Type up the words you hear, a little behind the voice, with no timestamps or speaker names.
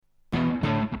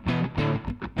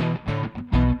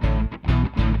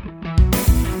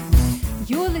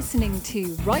listening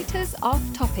to Writers Off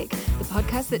Topic, the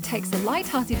podcast that takes a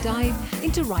light-hearted dive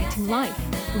into writing life,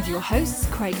 with your hosts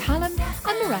Craig Hallam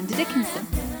and Miranda Dickinson.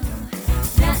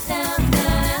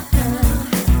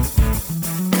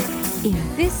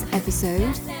 In this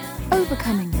episode,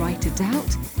 overcoming writer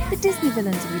doubt, the Disney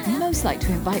villains we'd most like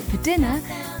to invite for dinner,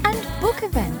 and book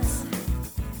events.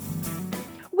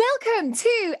 Welcome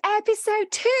to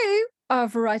episode 2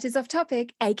 of Writers Off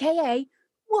Topic, aka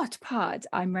What Pod?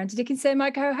 I'm Miranda Dickinson. My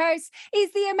co-host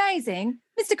is the amazing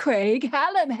Mr. Craig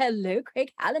Hallam. Hello, Craig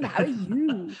Hallam. How are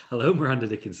you? Hello, Miranda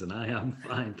Dickinson. I am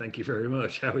fine. Thank you very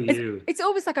much. How are you? It's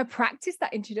almost like I practiced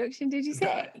that introduction. Did you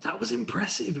say? That was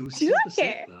impressitive. It was Did you super like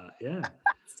sick, it? that. Yeah.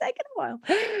 It's taken a while.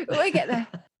 We'll get there.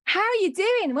 How are you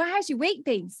doing? Well, how's your week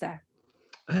been, sir?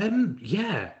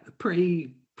 Yeah,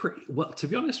 pretty well, to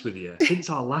be honest with you, since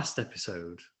our last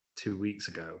episode 2 weeks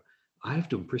ago, I have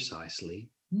done precisely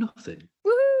nothing.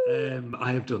 Woo!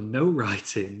 I have done no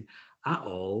writing at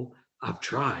all. I've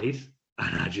tried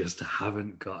and I just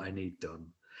haven't got any done.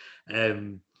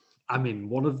 I'm in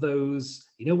one of those,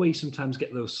 where you sometimes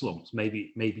get those slumps.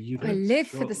 Maybe you've. I live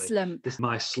for the slump.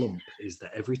 My slump is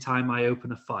that every time I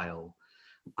open a file,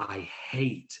 I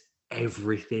hate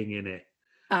everything in it.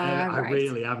 I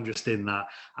really am just in that.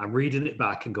 I'm reading it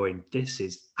back and going, this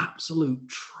is absolute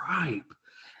tripe.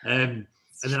 And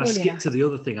then I skip to the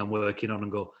other thing I'm working on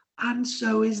and go, and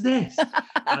so is this.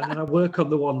 And then I work on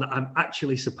the one that I'm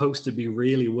actually supposed to be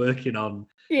really working on.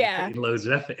 Yeah. Putting loads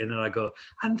of effort in, and I go,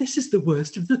 and this is the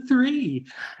worst of the 3.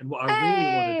 And what I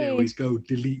really want to do is go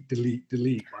delete.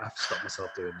 But I have to stop myself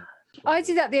doing that. I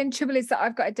do that. The only trouble is that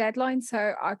I've got a deadline,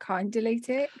 so I can't delete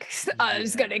it. I'm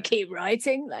just going to keep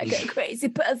writing like a crazy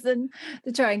person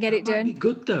to try and get it done. Might be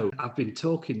good though. I've been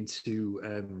talking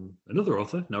to another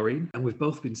author, Noreen, and we've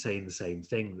both been saying the same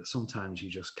thing, that sometimes you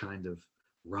just kind of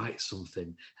write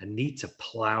something and need to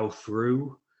plow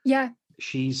through. Yeah.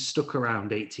 She's stuck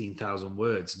around 18,000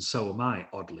 words, and so am I,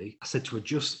 oddly. I said to her,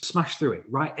 just smash through it.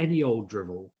 Write any old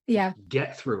drivel. Yeah.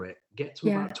 Get through it. Get to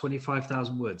about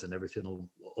 25,000 words, and everything will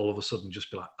all of a sudden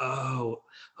just be like, oh,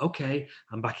 okay,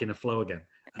 I'm back in a flow again.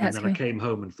 And then I came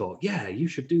home and thought, yeah, you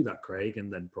should do that, Craig,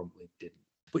 and then promptly didn't.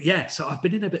 But yeah, so I've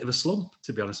been in a bit of a slump,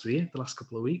 to be honest with you, the last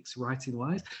couple of weeks,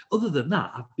 writing-wise. Other than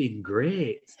that, I've been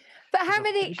great. But how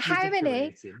many? I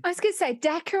was going to say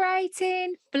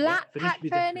decorating, flat pack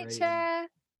furniture.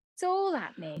 It's all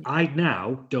happening. I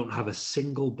now don't have a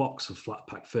single box of flat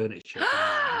pack furniture in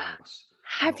my house.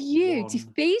 Have you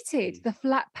defeated the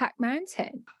flat pack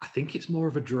mountain? I think it's more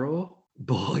of a draw,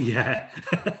 but yeah.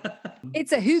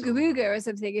 It's a hooga wooga or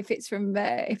something if it's from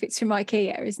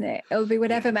IKEA, isn't it? It'll be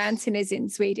whatever mountain is in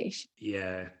Swedish.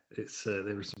 Yeah, it's there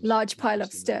was some large pile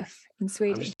of stuff in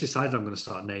Swedish. I've just decided I'm going to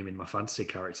start naming my fantasy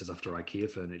characters after IKEA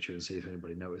furniture and see if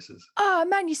anybody notices. Oh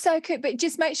man, you're so cute! But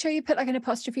just make sure you put like an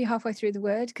apostrophe halfway through the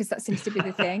word, because that seems to be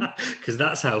the thing. Because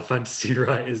that's how fantasy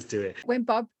writers do it. When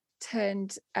Bob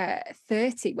turned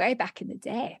 30, way back in the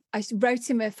day, I wrote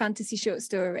him a fantasy short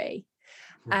story.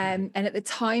 And at the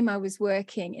time I was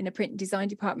working in a print and design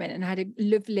department, and I had a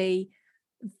lovely,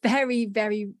 very,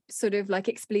 very sort of like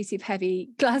expletive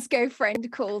heavy Glasgow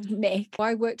friend called Mick.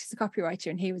 I worked as a copywriter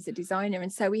and he was a designer.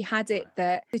 And so we had it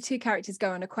that the two characters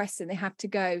go on a quest and they have to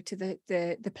go to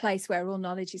the place where all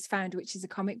knowledge is found, which is a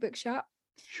comic book shop.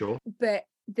 Sure. But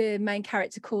the main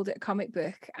character called it a comic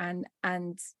book, and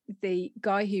the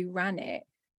guy who ran it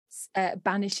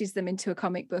banishes them into a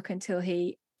comic book until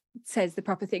he says the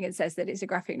proper thing and says that it's a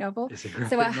graphic novel. It's a graphic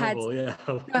so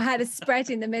I had a spread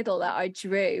in the middle that I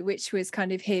drew, which was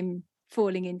kind of him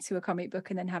falling into a comic book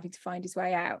and then having to find his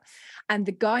way out. And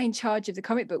the guy in charge of the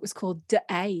comic book was called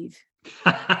Dave.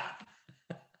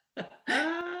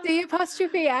 The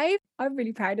apostrophe Ave. I'm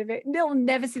really proud of it. They'll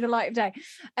never see the light of day.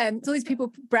 So all these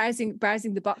people browsing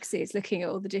the boxes, looking at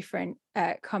all the different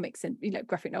comics and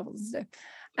graphic novels and stuff.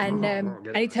 And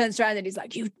he turns around and he's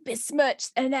like, "You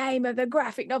besmirched the name of a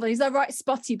graphic novel." He's like, right,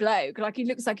 spotty bloke, like he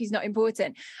looks like he's not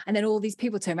important. And then all these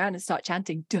people turn around and start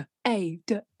chanting "Da-A,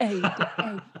 Da-A,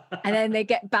 Da-A," and then they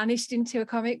get banished into a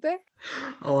comic book.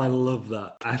 Oh, I love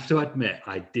that. I have to admit,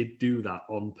 I did do that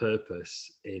on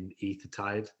purpose in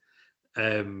Ethertide,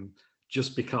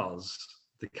 just because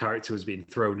the character was being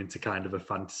thrown into kind of a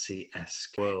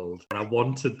fantasy-esque world, and I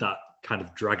wanted that kind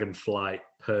of Dragonflight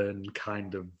Pern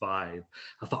kind of vibe.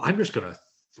 I thought, I'm just going to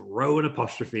throw an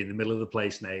apostrophe in the middle of the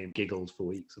place name, giggled for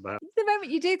weeks about. The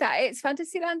moment you do that, it's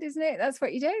Fantasyland, isn't it? That's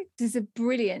what you do. There's a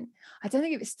brilliant, I don't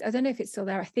know if it's still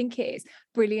there. I think it is.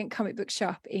 Brilliant comic book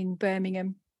shop in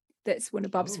Birmingham. That's one of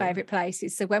Bob's favourite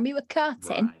places. So when we were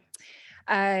karting,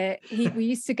 we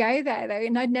used to go there though,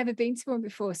 and I'd never been to one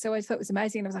before. So I thought it was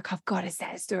amazing. And I was like, I've got to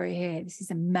set a story here. This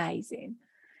is amazing.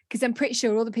 because I'm pretty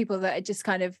sure all the people that are just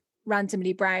kind of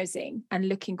randomly browsing and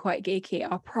looking quite geeky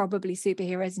are probably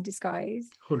superheroes in disguise.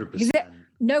 100%.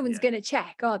 No one's going to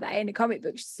check, are they, in a comic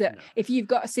book? So No. if you've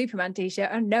got a Superman t-shirt,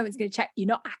 and no one's going to check you're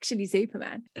not actually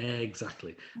Superman.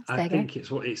 Exactly. So I think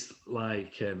it's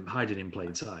like hiding in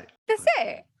plain sight. That's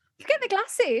it. You get the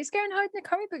glasses, go and hide in a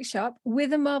comic book shop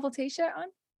with a Marvel t-shirt on,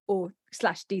 or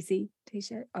 /DC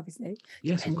t-shirt, obviously.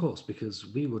 Yes, of course, because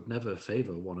we would never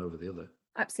favour one over the other.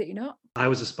 Absolutely not. I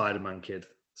was a Spider-Man kid.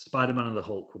 Spider-Man and the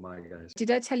Hulk were my guys.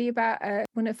 Did I tell you about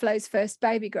one of Flo's first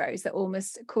baby grows that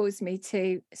almost caused me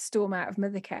to storm out of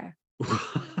Mothercare?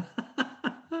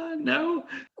 No.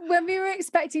 When we were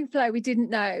expecting Flo, we didn't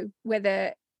know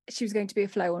whether she was going to be a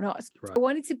Flo or not. Right. I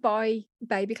wanted to buy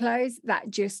baby clothes that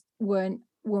just weren't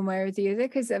one way or the other,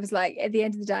 because I was like, at the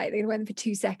end of the day, they went for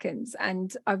 2 seconds,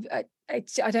 and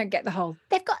I don't get the whole,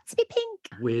 they've got to be pink.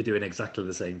 We're doing exactly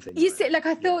the same thing. You see, like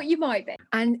I thought you might be.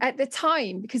 And at the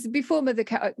time, because before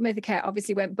Mothercare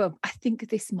obviously went bump, I think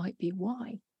this might be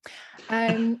why.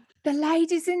 The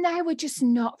ladies in there were just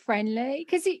not friendly,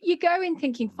 because you go in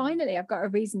thinking, finally, I've got a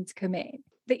reason to come in.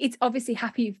 It's obviously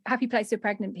happy place for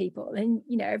pregnant people. And,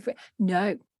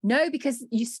 no, because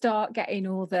you start getting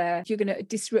all you're going to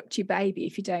disrupt your baby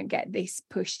if you don't get this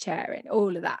push chair and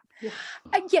all of that. Yeah.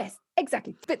 Yes,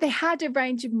 exactly. But they had a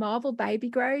range of Marvel baby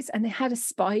grows, and they had a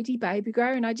Spidey baby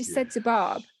grow. And I just said to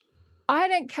Barb, I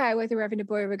don't care whether we're having a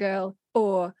boy or a girl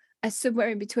or somewhere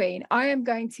in between. I am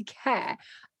going to care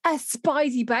a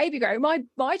Spidey baby grow.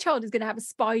 My child is going to have a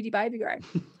Spidey baby grow.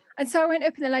 And so I went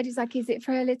up, and the lady's like, is it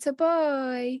for a little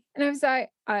boy? And I was like,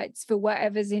 it's for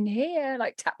whatever's in here,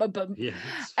 like tap my bum. Yeah,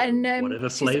 and whatever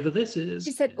flavour this is.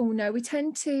 She said, oh no, we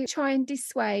tend to try and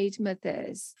dissuade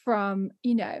mothers from, I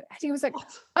think I was like,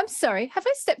 what? I'm sorry, have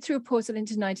I stepped through a portal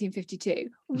into 1952?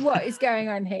 What is going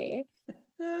on here?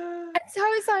 And so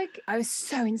I was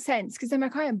so incensed, because I'm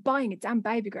like, I am buying a damn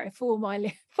baby grow for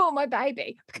my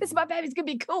baby, because my baby's gonna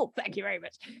be cool. Thank you very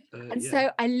much.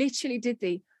 So I literally did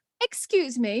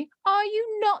excuse me, are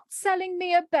you not selling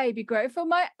me a baby grow for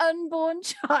my unborn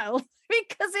child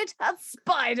because it has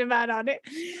Spider-Man on it?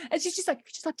 And she's just like,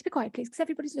 just like to be quiet, please, because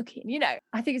everybody's looking.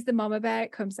 I think it's the mama bear.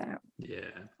 It comes out. Yeah,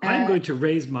 I'm going to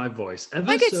raise my voice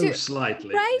ever so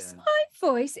slightly. Raise my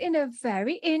voice in a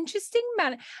very interesting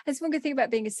manner. That's one good thing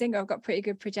about being a singer. I've got pretty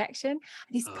good projection. And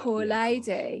this poor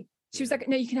lady. She was like,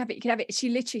 no, you can have it. You can have it. She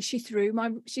literally, she threw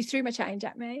my change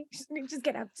at me. Just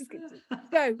get out. Just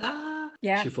go.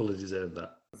 Yeah. She fully deserved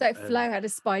that. So Flo had a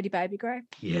Spidey baby grow.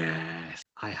 Yes.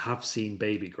 I have seen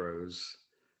baby grows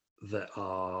that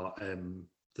are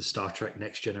the Star Trek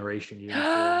Next Generation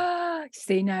uniform.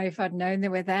 See, now if I'd known they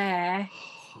were there.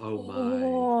 Oh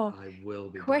my! I will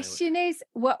be. Question is,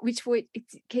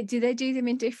 do they do them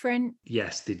in different?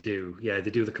 Yes, they do. Yeah, they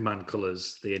do the command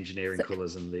colours, the engineering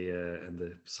colours, and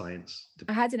the science.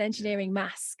 I had an engineering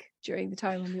mask during the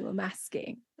time when we were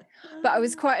masking, but I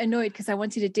was quite annoyed because I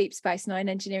wanted a Deep Space Nine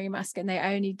engineering mask, and they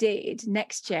only did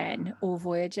Next Gen or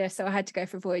Voyager, so I had to go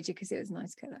for Voyager because it was a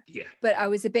nice colour. Yeah. But I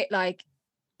was a bit like,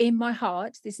 in my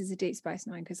heart, this is a Deep Space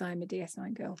Nine because I'm a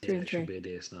DS9 girl. It should be a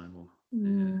DS9 one.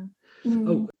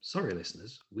 Oh, sorry,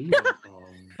 listeners. We went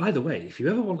on. By the way, if you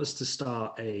ever want us to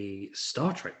start a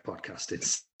Star Trek podcast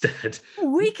instead,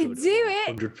 we could do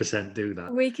it. 100% do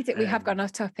that. We could. We have gone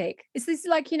off topic. Is this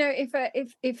like,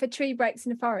 if a tree breaks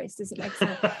in a forest, does it make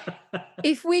sense?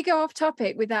 If we go off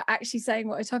topic without actually saying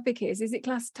what a topic is it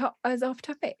classed as off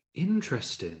topic?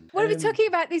 Interesting. What are we talking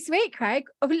about this week, Craig?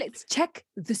 Oh, let's check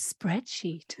the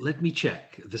spreadsheet. Let me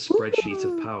check the spreadsheet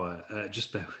of power.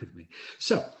 Just bear with me.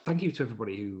 So, thank you to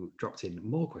everybody who dropped in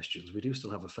more questions. We do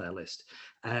still have a fair list.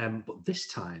 But this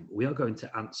time, we are going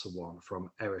to answer one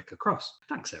from Erica Cross.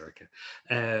 Thanks, Erica.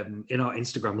 In our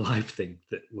Instagram live thing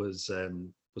that was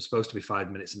supposed to be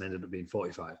 5 minutes and ended up being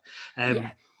 45.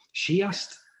 She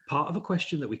asked part of a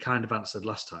question that we kind of answered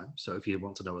last time. So if you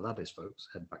want to know what that is, folks,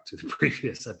 head back to the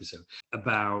previous episode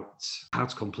about how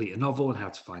to complete a novel and how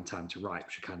to find time to write,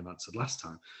 which we kind of answered last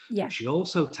time. Yeah. She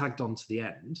also tagged on to the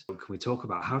end, can we talk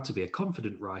about how to be a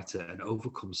confident writer and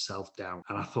overcome self-doubt?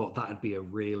 And I thought that'd be a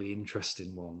really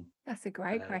interesting one. That's a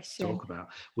great question. To talk about.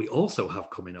 We also have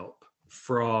coming up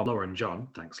from Lauren John.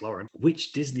 Thanks, Lauren.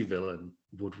 Which Disney villain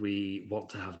would we want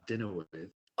to have dinner with?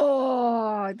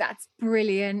 Oh, that's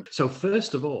brilliant. So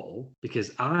first of all,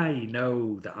 because I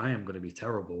know that I am going to be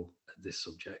terrible at this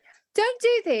subject. Don't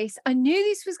do this. I knew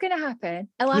this was going to happen.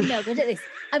 Oh, I'm no good at this.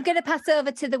 I'm going to pass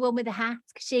over to the one with the hat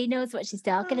because she knows what she's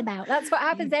talking about. That's what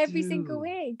happens every single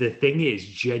week. The thing is,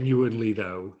 genuinely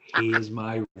though, here's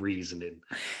my reasoning.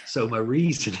 So my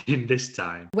reasoning this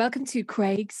time. Welcome to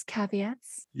Craig's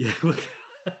Caveats. Yeah.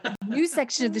 New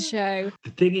section of the show.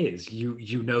 The thing is,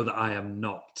 you know that I am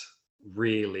not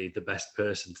really the best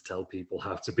person to tell people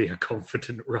how to be a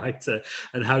confident writer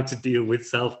and how to deal with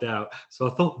self-doubt. So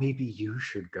I thought maybe you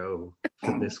should go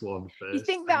for this one first. You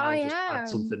think that I'll I just am? add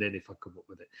something in if I come up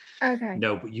with it. Okay.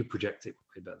 No, but you project it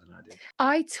way better than I do.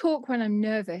 I talk when I'm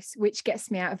nervous, which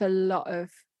gets me out of a lot of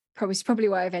probably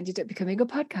why I've ended up becoming a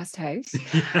podcast host.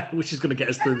 Yeah, which is going to get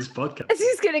us through this podcast. This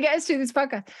is going to get us through this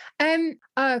podcast.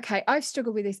 Okay, I've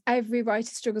struggled with this. Every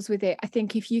writer struggles with it. I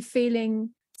think if you're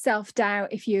feeling self-doubt,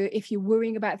 if you're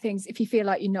worrying about things, if you feel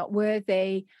like you're not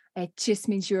worthy, it just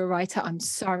means you're a writer. I'm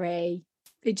sorry.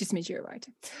 It just means you're a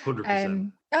writer.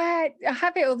 100%. I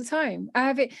have it all the time. I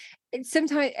have it.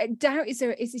 Sometimes doubt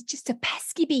is just a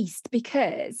pesky beast,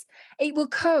 because it will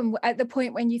come at the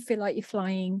point when you feel like you're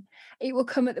flying. It will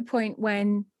come at the point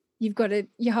when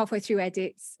you're halfway through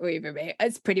edits, or even me.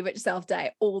 It's pretty much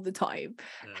self-doubt all the time.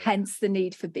 Hence the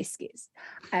need for biscuits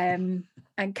and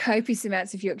copious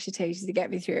amounts of Yorkshire tea to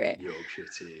get me through it. Yorkshire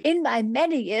tea. In my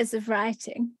many years of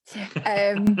writing,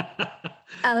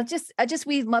 I'll just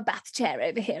weave my bath chair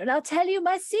over here and I'll tell you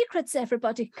my secrets,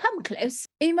 everybody. Come close.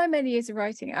 In my many years of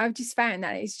writing, I've just found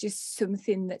that it's just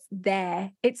something that's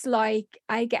there. It's like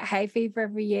I get hay fever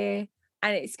every year,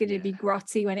 and it's going to be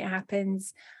grotty when it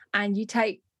happens, and you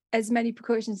take as many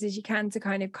precautions as you can to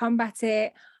kind of combat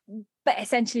it, but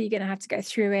essentially you're going to have to go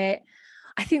through it.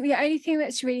 I think the only thing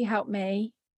that's really helped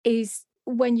me is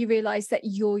when you realize that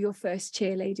you're your first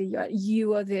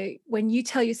cheerleader. When you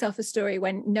tell yourself a story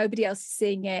when nobody else is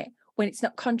seeing it, when it's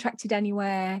not contracted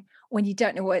anywhere, when you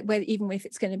don't know whether even if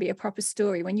it's going to be a proper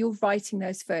story, when you're writing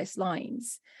those first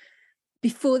lines,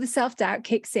 before the self-doubt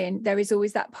kicks in, there is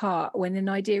always that part when an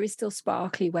idea is still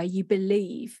sparkly, where you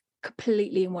believe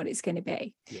completely in what it's going to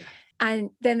be. Yeah. And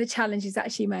then the challenge is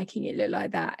actually making it look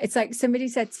like that. It's like somebody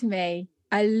said to me,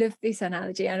 I love this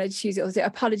analogy, and I just use it also.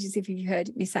 Apologies if you've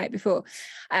heard me say it before.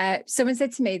 Someone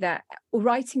said to me that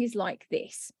writing is like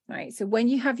this, right? So when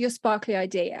you have your sparkly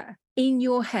idea in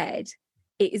your head,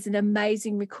 it is an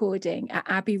amazing recording at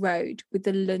Abbey Road with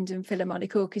the London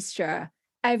Philharmonic Orchestra,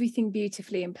 everything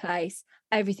beautifully in place,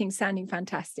 everything sounding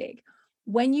fantastic.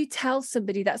 When you tell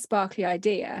somebody that sparkly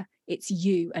idea, it's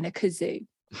you and a kazoo.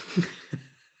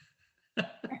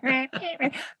 Right?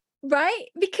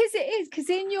 Because it is, because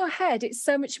in your head, it's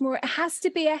so much more, it has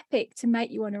to be epic to make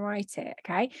you want to write it.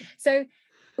 Okay. So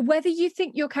whether you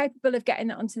think you're capable of getting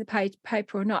that onto the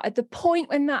paper or not, at the point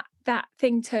when that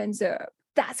thing turns up,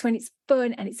 that's when it's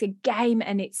fun and it's a game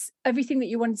and it's everything that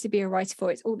you wanted to be a writer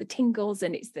for. It's all the tingles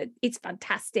and it's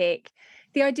fantastic.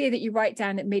 The idea that you write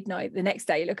down at midnight, the next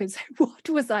day you look and say, what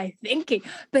was I thinking?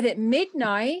 But at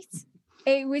midnight,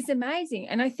 it was amazing.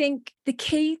 And I think the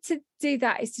key to do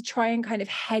that is to try and kind of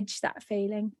hedge that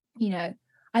feeling. You know,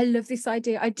 I love this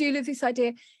idea. I do love this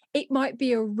idea. It might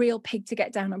be a real pig to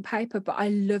get down on paper, but I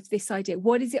love this idea.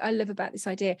 What is it I love about this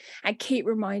idea? And keep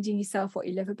reminding yourself what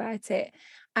you love about it.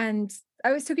 And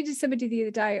I was talking to somebody the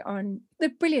other day, on the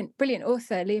brilliant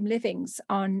author, Liam Livings,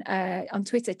 on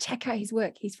Twitter. Check out his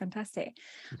work. He's fantastic.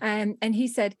 And he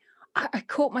said, I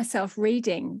caught myself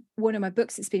reading one of my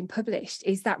books that's been published.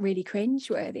 Is that really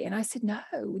cringeworthy? And I said, no,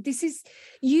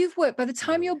 you've worked, by the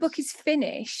time your book is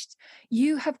finished,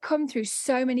 you have come through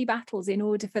so many battles in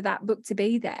order for that book to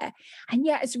be there. And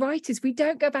yet as writers, we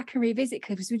don't go back and revisit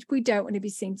because we don't want to be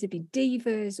seen to be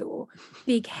divas or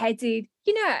big-headed,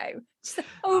 just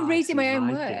reading my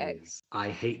own work. I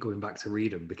hate going back to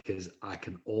read them because I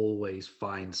can always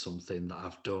find something that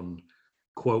I've done,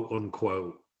 quote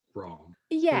unquote, wrong.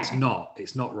 Yeah,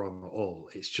 it's not wrong at all.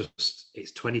 It's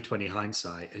 2020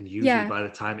 hindsight, and usually by the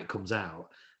time it comes out,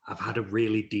 I've had a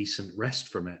really decent rest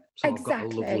from it, so exactly. I've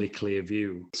got a lovely clear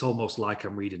view. It's almost like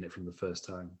I'm reading it from the first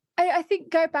time. I think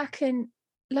go back and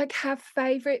have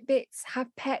favorite bits, have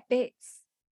pet bits,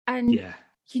 and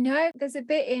there's a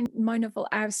bit in my novel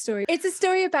Our Story. It's a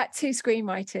story about two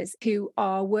screenwriters who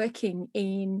are working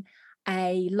in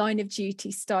a Line of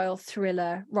Duty style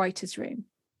thriller writer's room.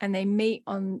 And they meet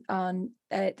on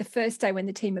the first day when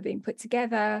the team are being put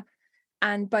together.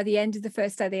 And by the end of the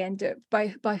first day, they end up, by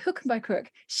hook and by crook,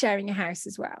 sharing a house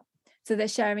as well. So they're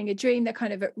sharing a dream. They're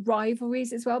kind of at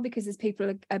rivalries as well, because as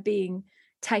people are being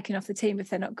taken off the team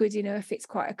if they're not good enough, it's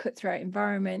quite a cutthroat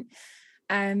environment.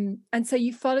 And so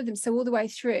you follow them. So all the way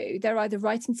through, they're either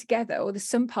writing together or there's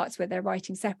some parts where they're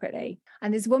writing separately.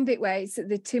 And there's one bit where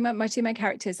my two main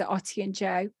characters are Ottie and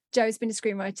Joe. Joe's been a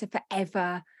screenwriter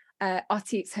forever.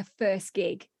 Ottie, it's her first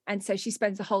gig, and so she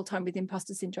spends the whole time with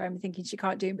imposter syndrome and thinking she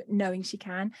can't do it, but knowing she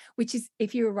can, which is,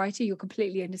 if you're a writer, you'll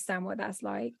completely understand what that's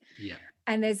like. Yeah.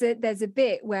 And there's a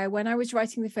bit where when I was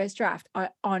writing the first draft, I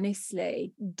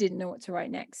honestly didn't know what to write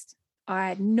next. I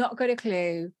had not got a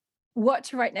clue what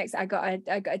to write next. I got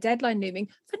a deadline looming,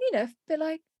 funny enough, a bit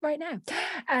like right now.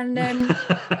 And and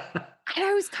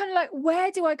I was kind of like,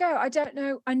 where do I go? I don't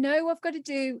know. I know I've got to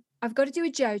do a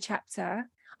Joe chapter.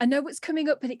 I know what's coming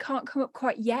up, but it can't come up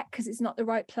quite yet because it's not the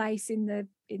right place in the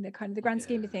kind of the grand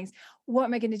scheme of things. What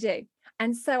am I going to do?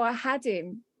 And so I had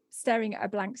him staring at a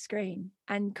blank screen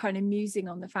and kind of musing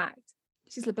on the fact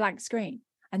it's just a blank screen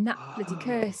and that bloody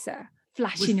cursor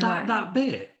flashing away. That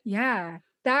bit? Yeah.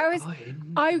 That was,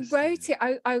 I wrote it.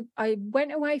 I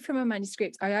went away from a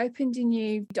manuscript. I opened a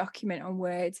new document on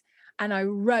Word and I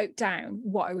wrote down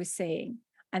what I was seeing.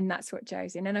 And that's what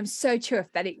Joe's in. And I'm so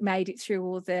chuffed that it made it through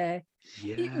all the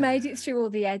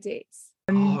edits.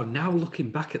 Now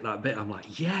looking back at that bit, I'm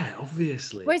like, yeah,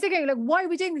 obviously. Where's it going? Like, why are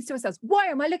we doing this to ourselves? Why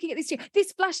am I looking at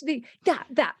this flash,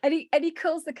 that? And he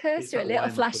calls the cursor a little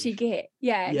flashy git.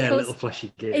 Yeah, a little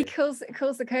flashy git. He calls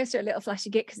the cursor a little flashy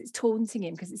git because it's taunting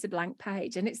him because it's a blank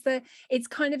page. And it's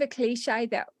kind of a cliche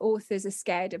that authors are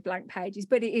scared of blank pages,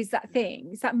 but it is that thing.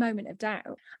 It's that moment of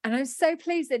doubt. And I'm so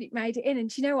pleased that it made it in. And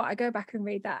do you know what? I go back and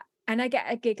read that and I get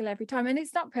a giggle every time. And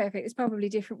it's not perfect. It's probably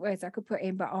different words I could put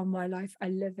in, but on my life, I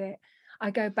love it. I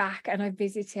go back and I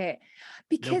visit it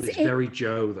because it's very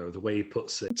Joe, though, the way he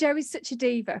puts it. Joe is such a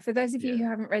diva. For those of you who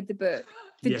haven't read the book,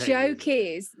 the joke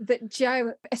is that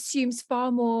Joe assumes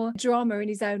far more drama in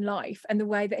his own life and the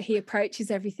way that he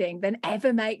approaches everything than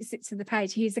ever makes it to the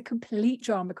page. He is a complete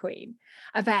drama queen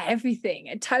about everything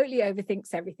and totally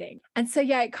overthinks everything. And so,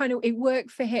 it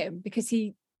worked for him because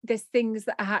there's things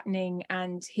that are happening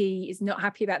and he is not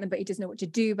happy about them, but he doesn't know what to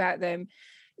do about them.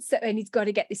 So, and he's got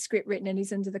to get this script written and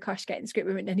he's under the cosh getting the script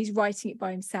written and he's writing it by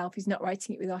himself. He's not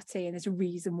writing it with Otti and there's a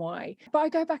reason why. But I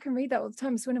go back and read that all the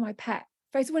time. It's one of my pets.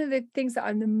 It's one of the things that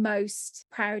I'm the most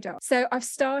proud of. So I've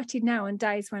started now on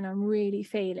days when I'm really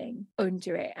feeling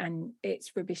under it and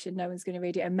it's rubbish and no one's going to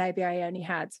read it. And maybe I only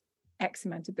had X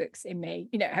amount of books in me,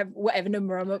 have whatever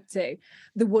number I'm up to,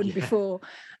 the one before,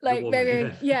 like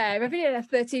maybe I have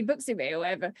 13 books in me or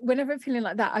whatever. Whenever I'm feeling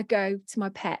like that, I go to my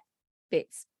pet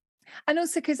bits. And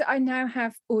also because I now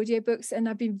have audiobooks and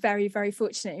I've been very, very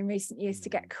fortunate in recent years to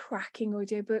get cracking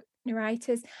audiobook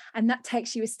narrators, and that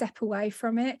takes you a step away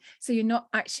from it. So you're not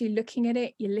actually looking at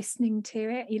it, you're listening to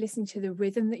it, you're listening to the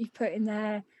rhythm that you've put in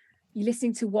there, you're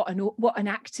listening to what an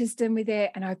actor's done with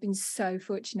it. And I've been so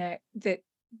fortunate that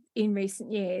in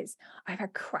recent years I've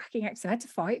had cracking actors. I had to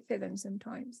fight for them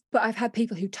sometimes, but I've had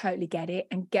people who totally get it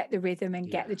and get the rhythm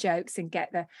and get the jokes and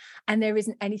and there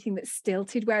isn't anything that's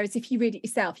stilted, whereas if you read it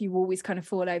yourself you always kind of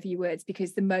fall over your words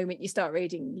because the moment you start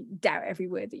reading you doubt every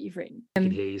word that you've written. You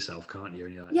can hear yourself, can't you?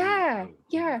 And you're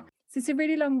like, So it's a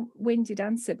really long-winded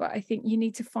answer, but I think you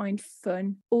need to find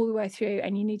fun all the way through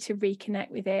and you need to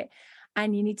reconnect with it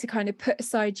and you need to kind of put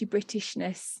aside your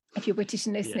Britishness if you're British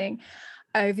and listening.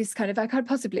 Of this kind of, I can't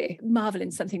possibly marvel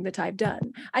in something that I've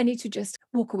done. I need to just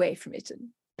walk away from it and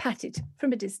pat it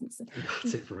from a distance.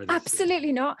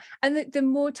 Absolutely not. And the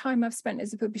more time I've spent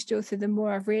as a published author, the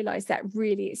more I've realised that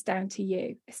really it's down to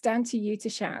you. It's down to you to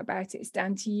shout about it. It's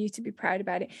down to you to be proud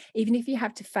about it. Even if you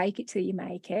have to fake it till you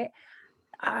make it.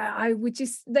 I would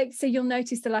just, so you'll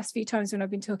notice the last few times when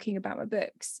I've been talking about my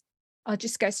books, I'll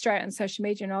just go straight on social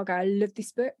media and I'll go, I love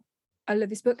this book,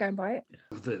 go and buy it.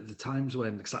 The times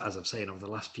when, as I've said, over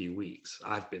the last few weeks,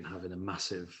 I've been having a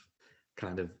massive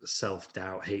kind of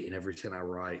self-doubt, hating everything I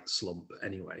write slump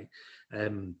anyway.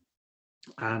 And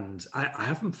I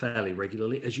have them fairly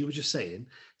regularly, as you were just saying,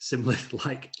 similar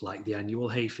like the annual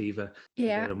hay fever.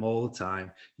 Yeah. I get them all the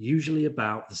time, usually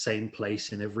about the same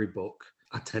place in every book.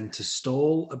 I tend to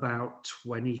stall about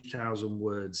 20,000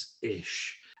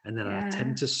 words-ish, and then I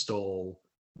tend to stall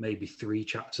maybe 3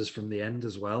 chapters from the end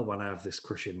as well when I have this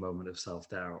crushing moment of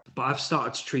self-doubt. But I've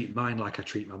started to treat mine like I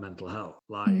treat my mental health.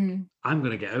 Like, I'm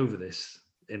going to get over this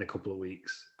in a couple of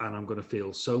weeks and I'm going to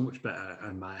feel so much better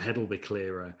and my head will be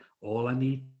clearer. All I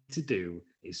need to do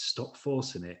is stop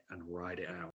forcing it and ride it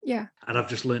out. Yeah. And I've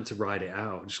just learned to ride it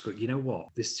out and just go, you know what?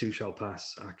 This too shall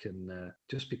pass. I can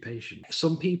just be patient.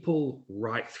 Some people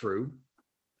write through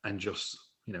and just,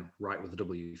 write with a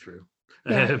W through.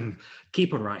 Yeah.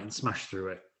 Keep on writing, smash through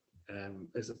it.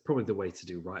 Is probably the way to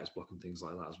do writer's block and things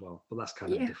like that as well. But that's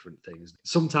kind of a different thing, isn't it?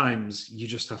 Sometimes you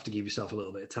just have to give yourself a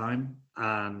little bit of time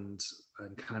and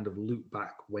kind of loop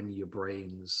back when your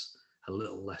brain's a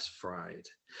little less fried.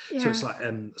 So it's like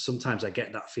sometimes I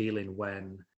get that feeling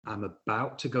when I'm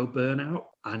about to go burnout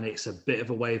and it's a bit of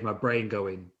a way of my brain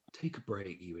going, take a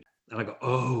break, you. And I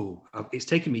go, it's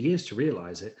taken me years to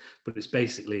realize it, but it's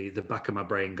basically the back of my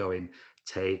brain going,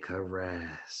 take a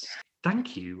rest.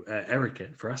 Thank you, Erica,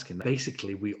 for asking.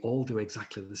 Basically, we all do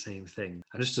exactly the same thing.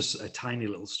 And just a tiny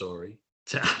little story.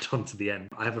 to add on to the end,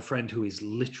 I have a friend who is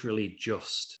literally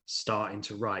just starting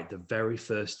to write the very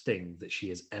first thing that she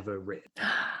has ever written.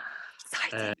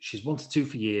 She's wanted to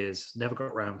for years, never got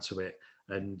around to it,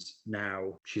 and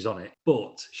now she's on it.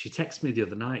 But she texted me the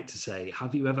other night to say,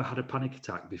 have you ever had a panic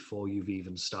attack before you've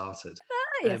even started?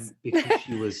 Yes. Because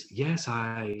she was, yes,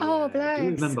 I do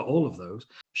remember all of those.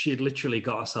 She had literally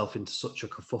got herself into such a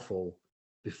kerfuffle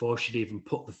before she'd even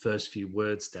put the first few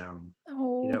words down.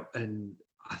 Oh. You know, and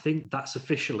I think that's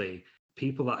officially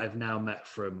people that I've now met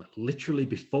from literally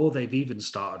before they've even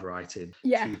started writing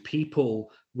to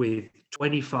people with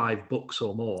 25 books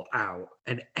or more out,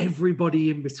 and everybody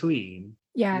in between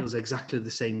feels exactly the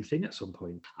same thing at some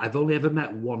point. I've only ever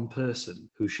met one person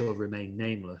who shall remain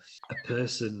nameless, a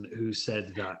person who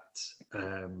said that,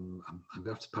 I'm going to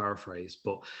have to paraphrase,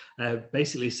 but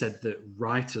basically said that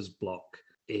writer's block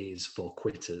is for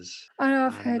quitters. I know,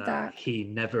 I've heard that. He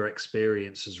never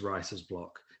experiences writer's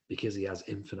block because he has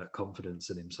infinite confidence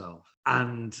in himself.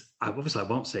 And I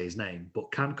won't say his name, but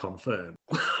can confirm.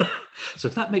 So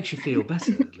if that makes you feel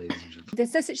better, ladies and gentlemen.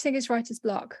 There's no such thing as writer's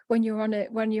block when you're on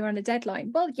a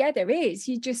deadline. Well, yeah, there is.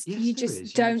 You just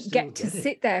don't get to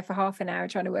sit there for half an hour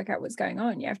trying to work out what's going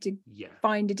on. You have to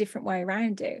find a different way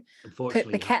around it.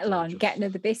 Put the kettle on, get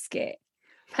another biscuit.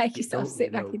 Make yourself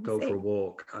sit back in the seat. Go for a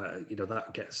walk.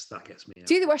 That gets me out.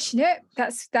 Do the washing up.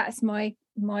 That's my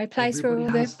place where all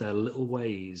has their little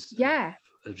ways.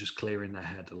 Of just clearing their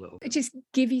head a little bit. Just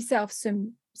give yourself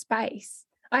some space.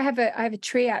 I have a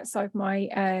tree outside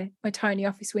my tiny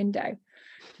office window,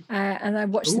 and I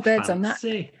watch the birds on that.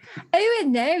 Oh,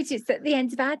 no, it's at the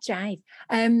end of our drive.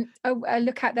 I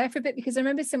look out there for a bit because I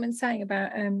remember someone saying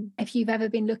about if you've ever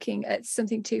been looking at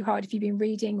something too hard, if you've been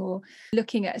reading or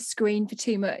looking at a screen for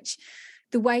too much,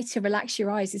 the way to relax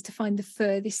your eyes is to find the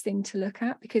furthest thing to look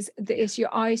at, because as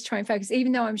your eyes try and focus,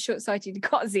 even though I'm short-sighted, you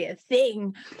can't see a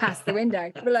thing past the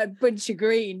window. Well, a bunch of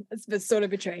green, that's the sort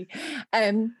of a tree.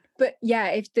 But yeah,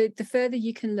 if the further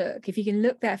you can look, if you can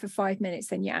look there for 5 minutes,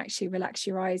 then you actually relax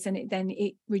your eyes, and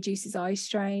it reduces eye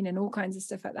strain and all kinds of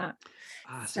stuff like that.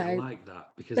 So I like that,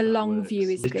 because the long view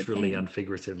is literally and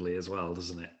figuratively as well,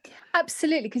 doesn't it?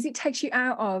 Absolutely, because it takes you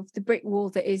out of the brick wall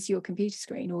that is your computer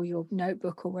screen or your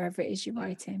notebook or wherever it is you're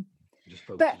writing.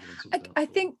 But I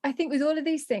think with all of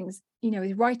these things,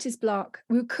 with writer's block,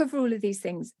 we'll cover all of these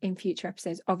things in future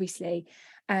episodes, obviously.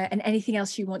 And anything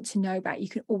else you want to know about, you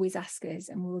can always ask us,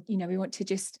 and we want to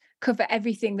just cover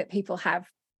everything that people have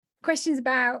questions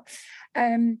about.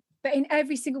 But in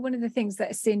every single one of the things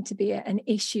that are seen to be an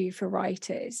issue for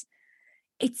writers,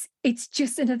 it's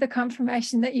just another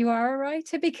confirmation that you are a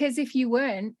writer, because if you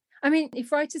weren't,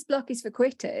 if writer's block is for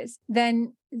quitters,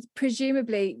 then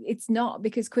presumably it's not,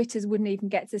 because quitters wouldn't even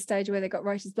get to the stage where they got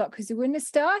writer's block, because they wouldn't have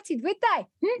started, would they?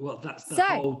 Well, that's the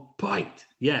whole point.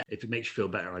 Yeah, if it makes you feel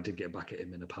better, I did get back at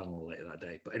him in a panel later that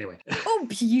day. But anyway. Oh,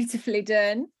 beautifully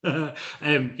done.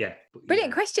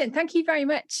 Brilliant question. Thank you very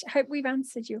much. Hope we've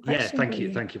answered your question. Yeah, thank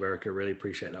you. Thank you, Erica. Really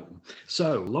appreciate that one.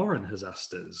 So Lauren has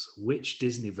asked us which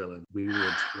Disney villain we would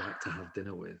like to have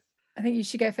dinner with. I think you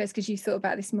should go first, because you thought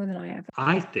about this more than I have.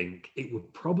 I think it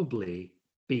would probably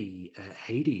be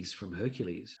Hades from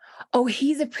Hercules. Oh,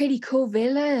 he's a pretty cool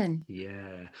villain.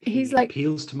 Yeah. He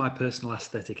appeals to my personal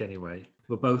aesthetic anyway.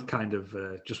 We're both kind of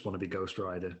just want to be Ghost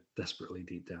Rider desperately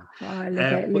deep down. Oh, I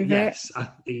love it. But yes,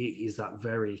 he's that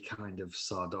very kind of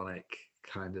sardonic,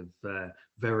 kind of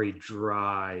very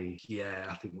dry. Yeah,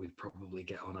 I think we'd probably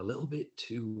get on a little bit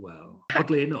too well.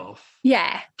 Oddly enough.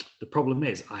 Yeah. The problem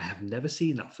is I have never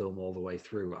seen that film all the way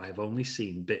through. I've only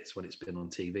seen bits when it's been on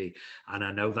TV, and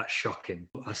I know that's shocking,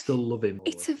 but I still love him.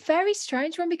 It's a very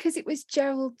strange one, because it was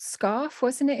Gerald Scarfe,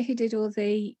 wasn't it, who did all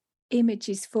the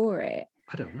images for it?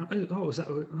 I don't know. Oh, was that?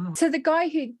 Oh. So the guy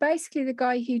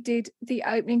who did the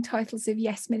opening titles of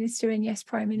Yes Minister and Yes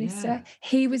Prime Minister,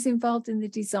 he was involved in the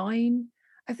design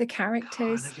of the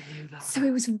characters. God, I never knew that. So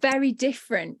it was very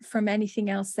different from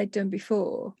anything else they'd done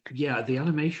before. Yeah, the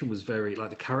animation was very,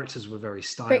 the characters were very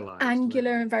stylized. Very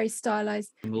angular and very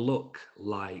stylized. And look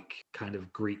like kind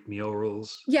of Greek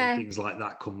murals. Yeah. And things like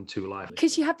that come to life.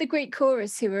 Because you have the Greek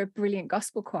chorus, who are a brilliant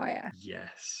gospel choir.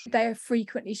 Yes. They are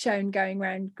frequently shown going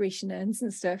around Grecian urns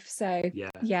and stuff. So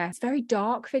yeah, it's very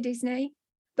dark for Disney.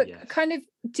 But kind of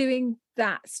doing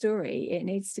that story, it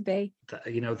needs to be.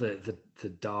 The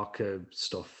darker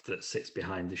stuff that sits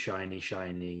behind the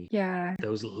shiny. Yeah.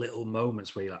 Those little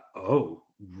moments where you're like, oh,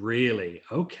 really?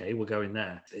 Okay, we're going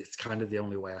there. It's kind of the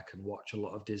only way I can watch a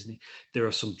lot of Disney. There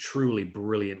are some truly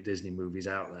brilliant Disney movies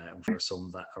out there, and there are some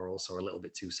that are also a little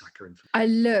bit too saccharine. I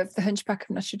love The Hunchback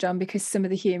of Notre Dame because some of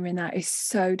the humor in that is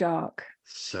so dark.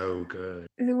 So good.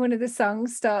 One of the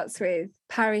songs starts with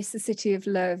Paris, the city of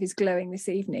love, is glowing this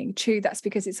evening. True, that's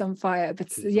because it's on fire.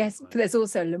 But but there's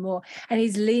also L'Amour. And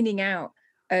he's leaning out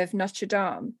of Notre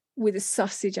Dame with a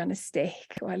sausage on a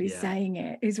stick while he's saying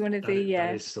it. He's one of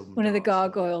the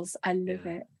gargoyles. I love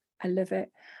it. I love it.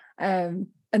 And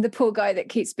the poor guy that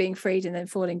keeps being freed and then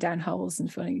falling down holes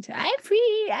and falling into I'm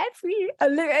free. I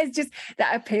love it. It's just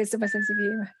that appeals to my sense of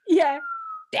humor. Yeah.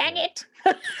 Dang it.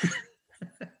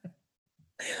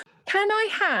 Can I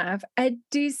have a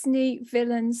Disney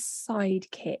villain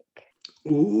sidekick?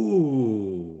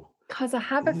 Ooh. Because I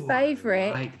have a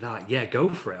favourite. I like that. Yeah, go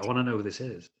for it. I want to know who this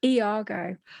is.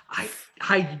 Iago.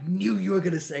 I knew you were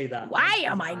going to say that. Why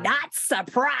am I not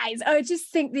surprised? I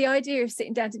just think the idea of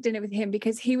sitting down to dinner with him,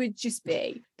 because he would just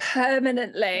be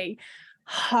permanently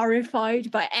horrified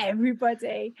by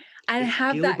everybody and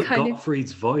have Gilbert that kind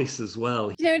Gottfried's voice as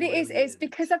well. You know what it is? It's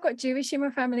because I've got Jewish in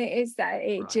my family. It is that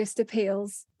it just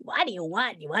appeals. What do you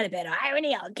want? You want a bit of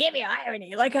irony? I'll give you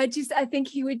irony. Like I think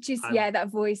he would just, that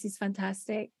voice is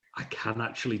fantastic. I can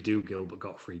actually do Gilbert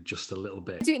Gottfried just a little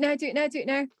bit. Do it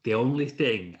now. The only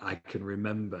thing I can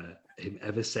remember him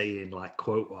ever saying, like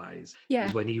quote-wise,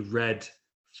 is when he read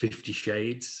 50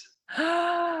 Shades.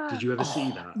 Did you ever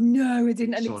see that? No, I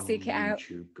didn't. I need to seek it out.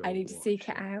 I need to seek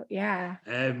it out. Yeah.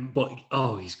 But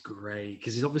he's great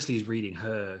because he's reading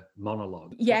her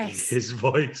monologue. Yes. In his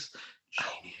voice.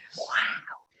 Genius. Wow.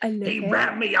 I love it. He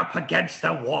ran me up against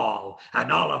the wall, and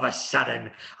all of a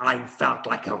sudden, I felt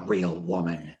like a real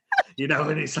woman.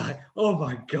 And it's like, oh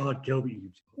my God, Gilbert.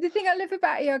 The thing I love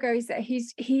about Iago is that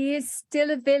he is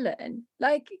still a villain.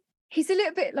 Like, he's a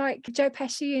little bit like Joe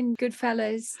Pesci in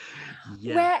Goodfellas,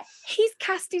 where he's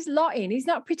cast his lot in. He's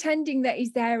not pretending that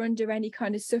he's there under any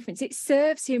kind of sufferance. It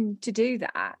serves him to do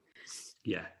that.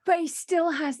 Yeah. But he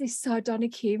still has this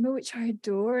sardonic humour, which I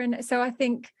adore. And so I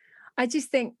just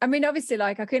think, I mean, obviously,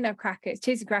 like, I couldn't have crackers,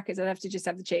 cheese and crackers. I'd have to just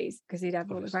have the cheese because he'd have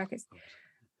all the crackers.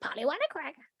 Polly want a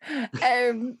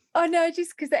cracker. Oh no,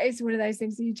 just because that is one of those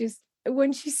things that you just,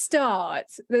 once you start,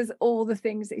 there's all the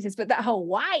things that he says, but that whole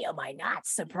why am I not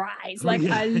surprised? Like,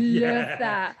 I love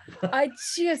that. I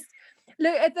just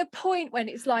look at the point when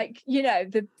it's like,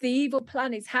 the evil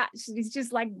plan is hatched, and he's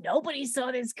just like, nobody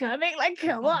saw this coming. Like,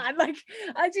 come on. Like,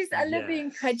 I love the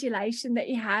incredulation that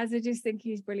he has. I just think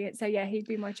he's brilliant. So yeah, he'd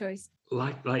be my choice.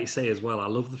 Like you say as well, I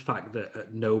love the fact that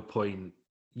at no point,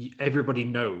 everybody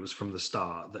knows from the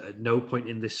start that at no point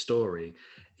in this story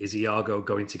is Iago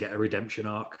going to get a redemption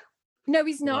arc. No,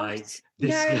 he's not.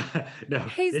 No,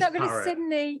 he's not going to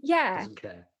suddenly. Yeah, doesn't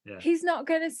care. Yeah. He's not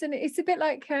going to suddenly. It's a bit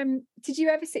like. Did you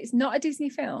ever see? It's not a Disney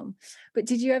film, but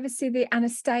did you ever see the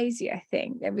Anastasia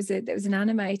thing? There was an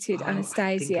animated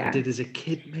Anastasia. I think I did as a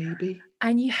kid, maybe.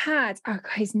 And you had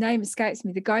his name escapes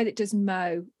me. The guy that does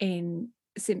Moe in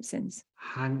Simpsons.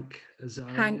 Hank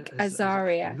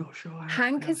Azaria. I'm not sure.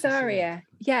 Hank Azaria.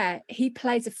 Yeah, he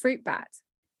plays a fruit bat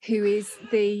who is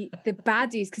the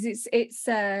baddies, because it's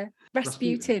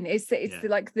Rasputin. It's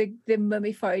the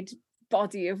mummified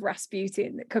body of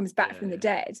Rasputin that comes back from the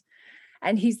dead,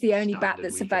 and he's the only bat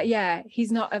that's about. Yeah,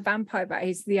 he's not a vampire bat.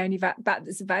 He's the only bat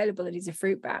that's available, and he's a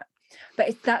fruit bat.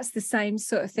 But that's the same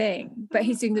sort of thing. But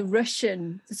he's doing the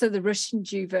Russian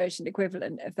Jew version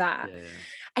equivalent of that. Yeah.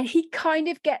 And he kind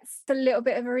of gets a little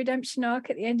bit of a redemption arc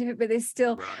at the end of it, but there's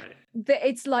still,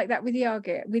 it's like that with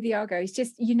Iago. He's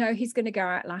just, he's going to go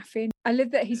out laughing. I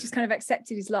love that he's just kind of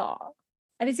accepted his lot,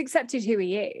 and he's accepted who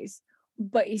he is,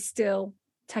 but he's still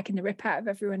taking the rip out of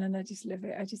everyone, and I just love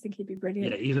it. I just think he'd be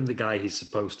brilliant. Yeah, even the guy he's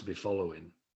supposed to be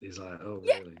following is like, oh,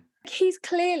 really? He's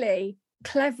clearly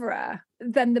cleverer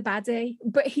than the baddie,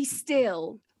 but he's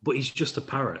still... But he's just a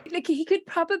parrot. Like, he could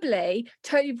probably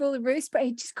totally rule the roost, but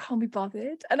he just can't be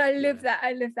bothered. And I love that.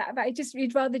 I love that. But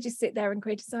he'd rather just sit there and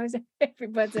criticize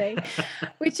everybody,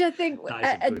 which I think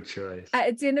that's a good choice. At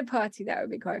a dinner party, that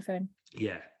would be quite fun.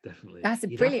 Yeah, definitely. That's a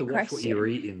brilliant question. Watch what you were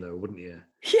eating, though, wouldn't you?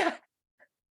 Yeah.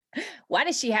 What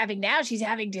is she having now? She's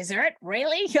having dessert?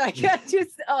 Really? Like,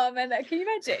 oh man, can you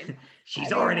imagine?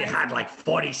 She's already had like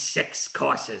 46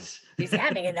 courses. She's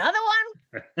having another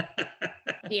one?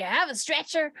 Do you have a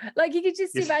stretcher? Like, you could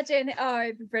just imagine. Oh,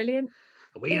 it'd be brilliant.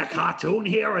 Are we in a cartoon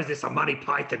here, or is this a Monty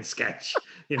Python sketch?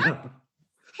 I love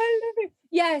it.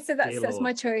 Yeah, so that's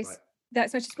my choice.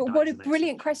 That's much. But what a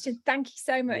brilliant question. Thank you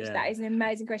so much. Yeah. That is an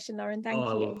amazing question, Lauren. Thank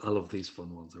you. I love these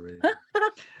fun ones, I really.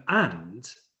 And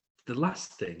the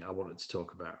last thing I wanted to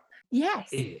talk about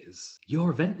is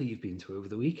your event that you've been to over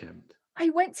the weekend. I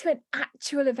went to an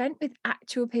actual event with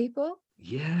actual people.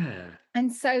 Yeah.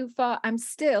 And so far, I'm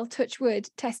still, touch wood,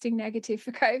 testing negative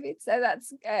for COVID. So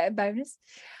that's a bonus.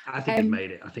 I think you've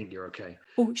made it. I think you're okay.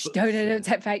 Oh,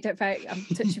 don't fake. I'm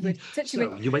touching wood.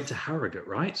 So you went to Harrogate,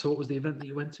 right? So what was the event that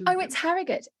you went to? I went to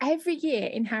Harrogate every year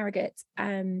in Harrogate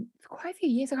for quite a few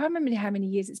years. I can't remember how many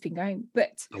years it's been going,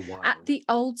 but at the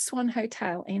Old Swan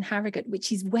Hotel in Harrogate,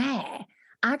 which is where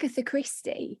Agatha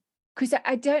Christie, because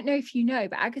I don't know if you know,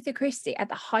 but Agatha Christie, at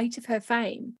the height of her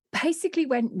fame, basically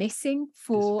went missing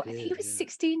for, I think it was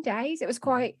 16 days. It was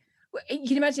quite, you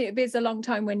can imagine it was a long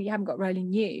time when you haven't got rolling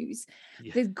news.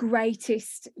 Yeah. The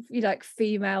greatest,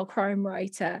 female crime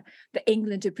writer that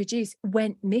England had produced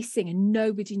went missing and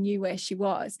nobody knew where she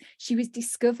was. She was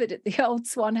discovered at the Old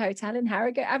Swan Hotel in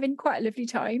Harrogate, having quite a lovely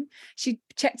time. She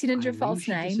checked in under a false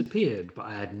name. She disappeared, but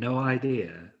I had no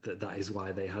idea that is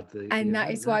why they had the... And that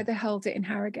is why they hold it in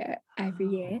Harrogate every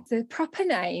year. The proper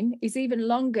name is even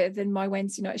longer than my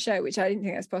Wednesday night show, which I didn't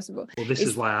think that's possible. Well, this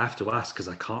is why I have to ask, because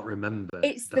I can't remember.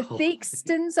 It's the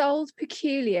Theakston's Old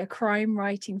Peculiar Crime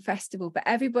Writing Festival, but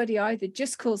everybody either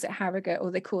just calls it Harrogate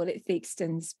or they call it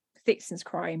Theakston's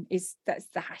Crime. That's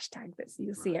the hashtag that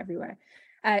you'll see everywhere.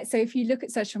 So if you look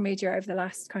at social media over the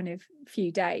last kind of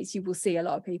few days, you will see a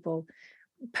lot of people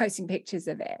posting pictures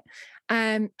of it.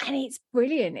 And it's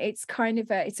brilliant. It's kind of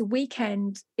it's a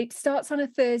weekend. It starts on a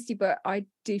Thursday, but I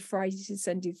do Friday to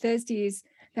Sunday. Thursday is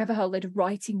they have a whole load of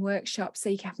writing workshops, so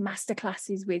you can have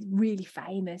masterclasses with really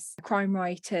famous crime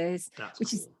writers,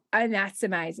 and that's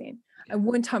amazing. Yeah. And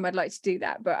one time I'd like to do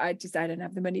that, but I don't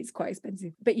have the money. It's quite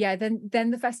expensive. But yeah,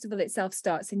 then the festival itself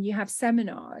starts and you have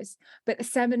seminars, but the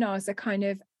seminars are kind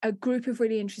of a group of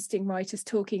really interesting writers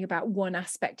talking about one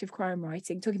aspect of crime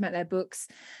writing, talking about their books,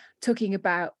 talking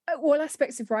about all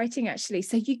aspects of writing, actually.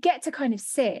 So you get to kind of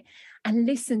sit and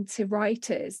listen to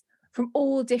writers from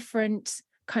all different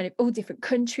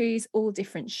countries, all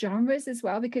different genres as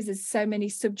well, because there's so many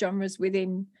subgenres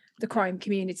within the crime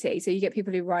community. So you get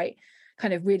people who write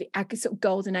kind of really sort of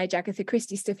golden age Agatha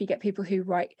Christie stuff. You get people who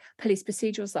write police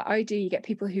procedurals like I do. You get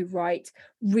people who write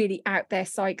really out there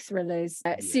psych thrillers,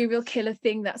 serial killer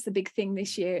thing. That's the big thing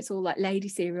this year. It's all like lady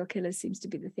serial killers seems to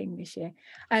be the thing this year.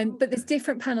 But there's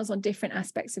different panels on different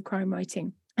aspects of crime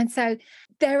writing. And so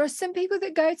there are some people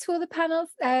that go to all the panels.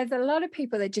 There's a lot of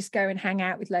people that just go and hang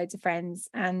out with loads of friends,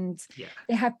 and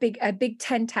they have a big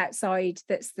tent outside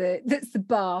that's the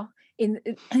bar in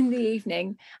the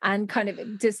evening, and kind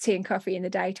of does tea and coffee in the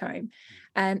daytime.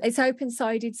 It's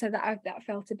open-sided, so that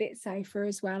felt a bit safer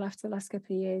as well after the last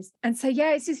couple of years. And so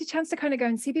it's just a chance to kind of go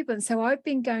and see people. And so I've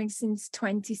been going since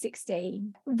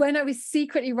 2016, when I was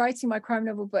secretly writing my crime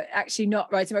novel, but actually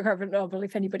not writing my crime novel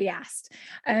if anybody asked.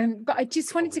 But I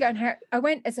just wanted to go and I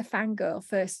went as a fangirl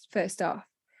first off.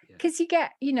 Because you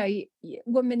get,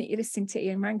 1 minute you're listening to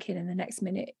Ian Rankin and the next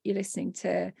minute you're listening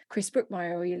to Chris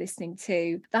Brookmyre, or you're listening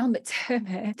to Val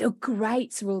McDermott. The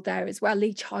greats were all there as well.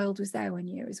 Lee Child was there one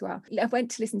year as well. I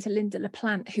went to listen to Linda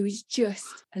LaPlante, who is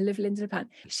I love Linda LaPlante.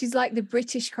 She's like the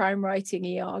British crime writing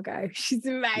Iago. She's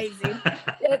amazing.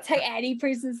 Don't take any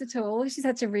prisoners at all. She's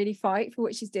had to really fight for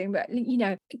what she's doing. But,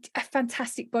 a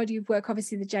fantastic body of work.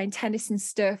 Obviously, the Jane Tennyson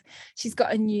stuff. She's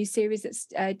got a new series that's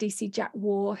DC Jack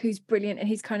War, who's brilliant. And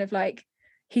he's kind of like,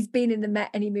 he's been in the Met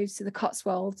and he moves to the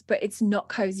Cotswolds, but it's not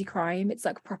cozy crime. It's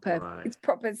like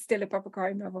still a proper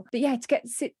crime novel. But to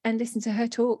sit and listen to her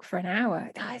talk for an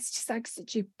hour, it's just like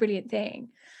such a brilliant thing.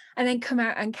 And then come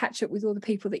out and catch up with all the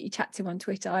people that you chat to on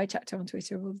Twitter. I chat to on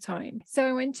Twitter all the time. So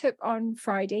I went up on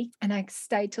Friday and I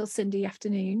stayed till Sunday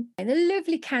afternoon in the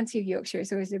lovely county of Yorkshire.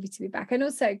 It's always lovely to be back. And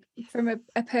also from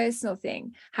a personal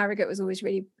thing, Harrogate was always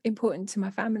really important to my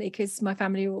family, because my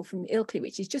family are all from Ilkley,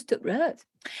 which is just up road.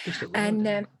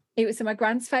 It was my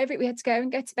grand's favourite. We had to go and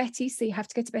go to Betty's, so you have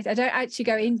to go to Betty's. I don't actually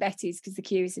go in Betty's because the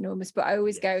queue is enormous, but I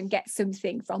always go and get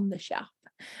something from the shop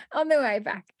on the way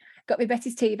back. Got me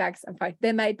Betty's tea bags. I'm fine.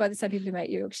 They're made by the same people who make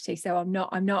Yorkshire tea, so I'm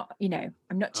not cheating.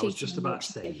 I was just about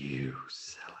to say you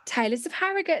sell it. Taylors of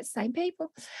Harrogate, same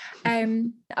people.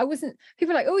 I wasn't.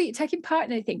 People are like, oh, you're taking part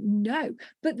in anything? No,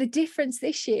 but the difference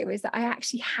this year is that I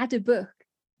actually had a book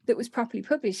that was properly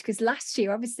published, because last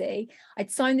year, obviously,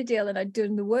 I'd signed the deal and I'd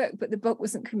done the work, but the book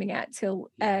wasn't coming out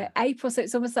till April. So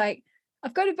it's almost like,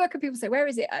 I've got a book and people say, where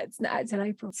is it? It's not out till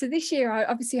April. So this year, I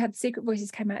obviously had Secret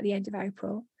Voices came out at the end of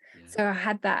April. So I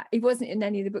had that. It wasn't in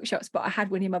any of the bookshops, but I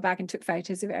had one in my bag and took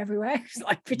photos of it everywhere. It was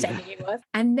like pretending it was.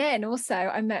 And then also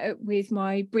I met up with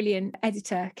my brilliant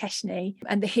editor, Keshni,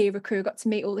 and the Hero crew. I got to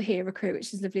meet all the Hero crew,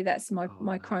 which is lovely. That's my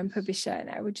nice. crime publisher. And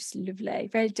they were just lovely,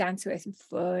 very down to earth and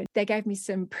fun. They gave me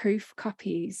some proof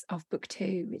copies of book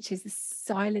 2, which is The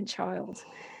Silent Child.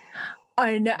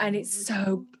 I know, and it's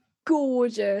so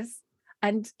gorgeous.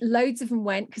 And loads of them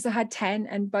went because I had 10,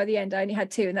 and by the end I only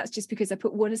had 2, and that's just because I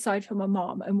put one aside for my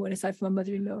mom and one aside for my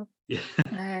mother-in-law.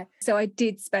 So I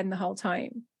did spend the whole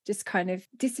time just kind of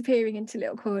disappearing into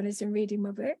little corners and reading my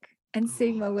book and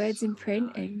seeing my words in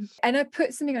print. Nice. And I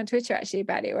put something on Twitter actually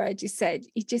about it, where I just said,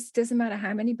 it just doesn't matter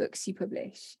how many books you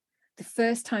publish. The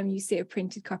first time you see a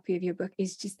printed copy of your book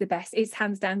is just the best. It's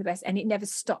hands down the best, and it never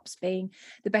stops being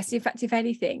the best. In fact, if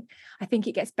anything, I think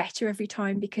it gets better every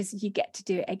time because you get to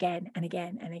do it again and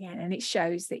again and again, and it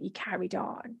shows that you carried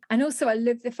on. And also I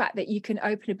love the fact that you can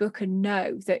open a book and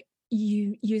know that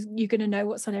you're going to know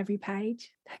what's on every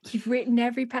page. Like, you've written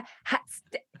every page.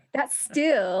 That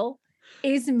still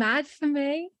is mad for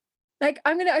me. Like,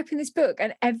 I'm going to open this book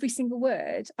and every single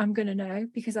word I'm going to know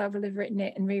because I will have written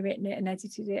it and rewritten it and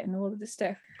edited it and all of the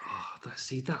stuff.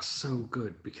 That's so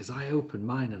good, because I open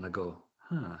mine and I go,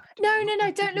 no,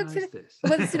 don't look for this.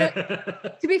 Well,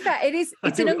 to be fair,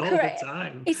 it's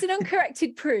an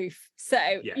uncorrected proof. So,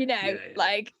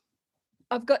 like,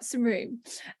 I've got some room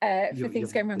for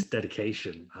things going wrong. This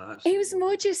dedication. It was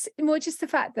more just the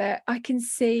fact that I can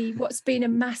see what's been a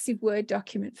massive Word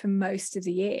document for most of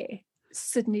the year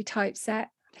suddenly typeset.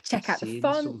 I check out the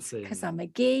fonts because I'm a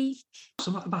geek.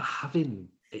 Something about having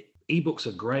it. Ebooks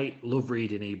are great. Love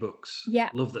reading ebooks. Yeah.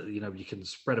 Love that, you can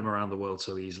spread them around the world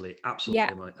so easily.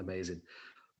 Absolutely amazing.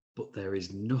 But there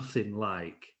is nothing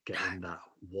like getting that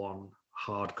one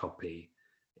hard copy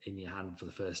in your hand for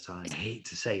the first time. I hate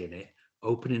to say it,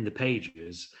 opening the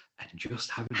pages and just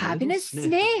having a sniff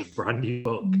of the brand new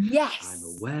book. Yes.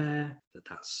 I'm aware that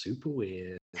that's super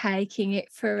weird. Taking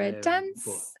it for a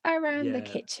dance around the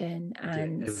kitchen,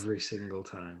 and every single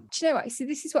time. Do you know what? So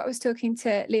this is what I was talking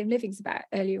to Liam Livings about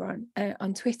earlier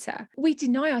on Twitter. We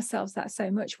deny ourselves that so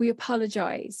much. We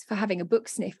apologize for having a book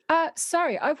sniff.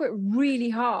 Sorry, I've worked really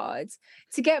hard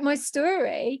to get my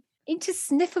story into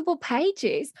sniffable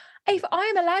pages. If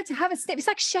I'm allowed to have a sniff, it's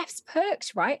like chef's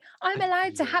perks, right? I'm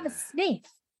allowed to have a sniff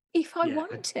if I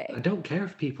want to. I don't care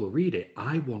if people read it.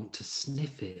 I want to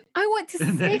sniff it. I want to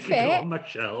sniff it. Go on my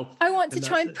shelf. I want to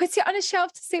try and put it on a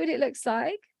shelf to see what it looks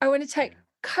like. I want to take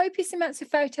copious amounts of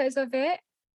photos of it.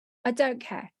 I don't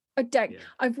care.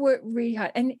 I've worked really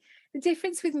hard. And the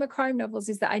difference with my crime novels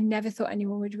is that I never thought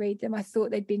anyone would read them. I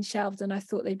thought they'd been shelved and I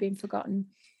thought they'd been forgotten.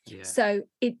 Yeah. So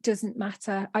it doesn't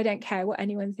matter. I don't care what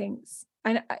anyone thinks.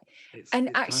 And it's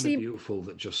actually kind of beautiful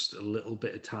that just a little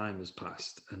bit of time has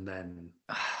passed, and then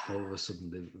all of a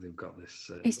sudden they've got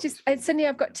this. It's suddenly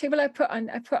I've got 2. Well, I put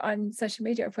on social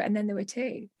media, and then there were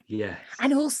 2. Yeah.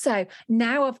 And also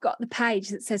now I've got the page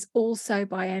that says also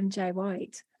by MJ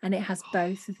White, and it has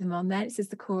both of them on there. It says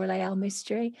the Cora Layell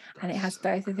mystery, and it has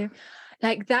both of them.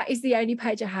 Like, that is the only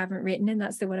page I haven't written, and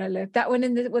that's the one I love. That one,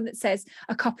 and the one that says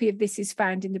a copy of this is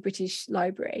found in the British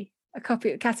Library. A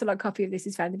catalogue copy of this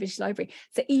is found in the British Library.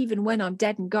 So even when I'm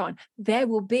dead and gone, there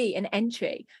will be an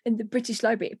entry in the British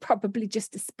Library, probably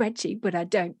just a spreadsheet, but I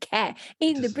don't care,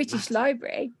 in the British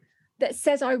Library that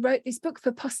says I wrote this book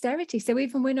for posterity. So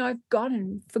even when I've gone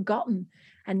and forgotten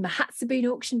and my hats have been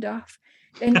auctioned off,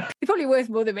 then it's probably worth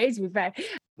more than me, to be fair.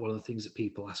 One of the things that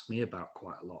people ask me about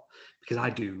quite a lot, because I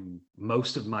do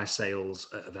most of my sales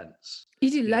at events.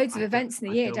 You do loads of events in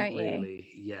the year, don't you?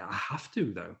 Yeah, I have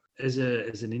to, though. As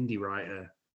an indie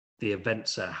writer, the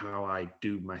events are how I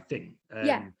do my thing.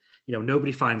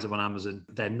 Nobody finds them on Amazon.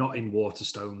 They're not in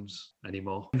Waterstones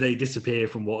anymore. They disappear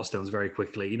from Waterstones very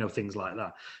quickly, things like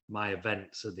that. My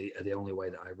events are the only way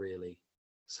that I really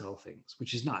sell things,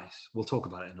 which is nice. We'll talk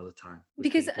about it another time.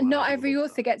 Because not every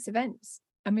author gets events.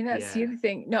 I mean, that's the other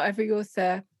thing. Not every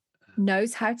author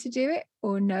knows how to do it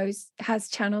or has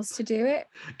channels to do it.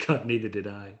 God, neither did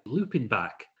I. Looping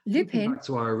back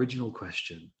to our original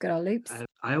question. Good old loops.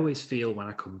 I always feel when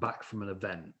I come back from an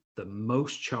event, the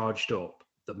most charged up,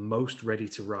 the most ready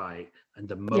to write, and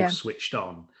the most switched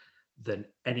on than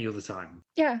any other time.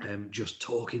 Yeah. Just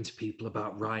talking to people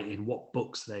about writing, what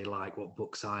books they like, what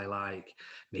books I like,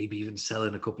 maybe even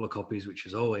selling a couple of copies, which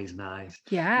is always nice.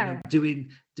 Yeah.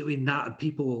 Doing that, and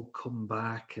people will come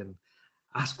back, and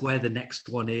ask where the next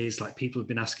one is. Like, people have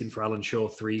been asking for Alan Shaw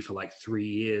 3 for like 3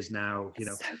 years now. You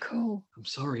know, so cool. I'm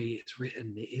sorry, it's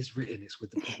written. It is written. It's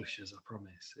with the publishers. I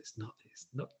promise. It's not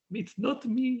me.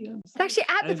 It's actually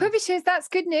at the publishers. That's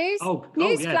good news.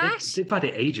 Newsflash. They've had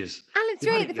it ages. Alan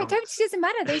 3, the photography doesn't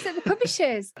matter. Those are the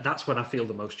publishers. That's when I feel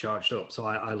the most charged up. So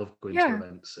I love going to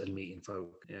events and meeting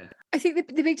folk. Yeah. I think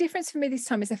the big difference for me this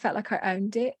time is I felt like I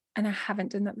owned it, and I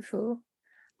haven't done that before.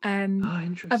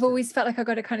 I've always felt like I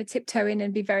got to kind of tiptoe in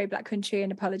and be very Black Country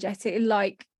and apologetic,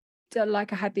 like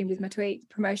I had been with my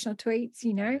promotional tweets,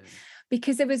 you know,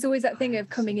 because there was always that thing of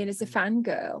coming in as a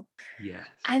fangirl. Yeah.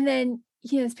 And then,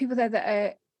 you know, there's people there that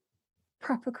are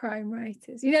proper crime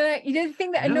writers. You know, the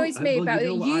thing that annoys me about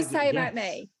what you say about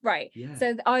me, right? Yeah.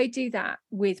 So I do that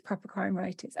with proper crime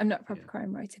writers. I'm not a proper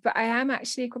crime writer, but I am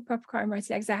actually a proper crime writer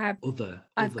because I have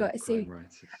I've got a series.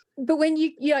 But when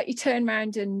you turn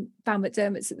around and Val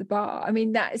McDermott's at the bar, I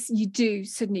mean, you do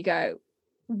suddenly go,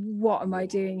 what am I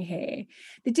doing here?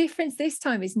 The difference this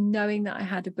time is knowing that I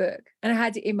had a book and I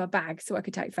had it in my bag so I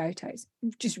could take photos.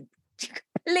 Just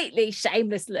completely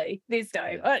shamelessly this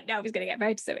time. I don't know I was going to get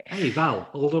photos of it. Hey Val,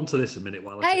 hold on to this a minute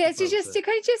while I can you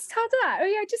just hold that? Oh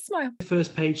yeah, just smile. The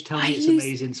first page, tell me it's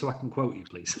amazing so I can quote you,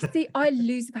 please. See, I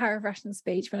lose the power of rational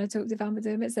speech when I talk to Val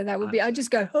McDermott, so that would be I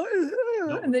just go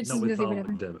and then just not with Val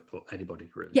McDermott, but anybody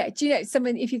really. Yeah, do you know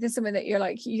someone, if there's someone that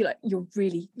you're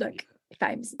really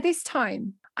famous. This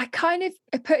time I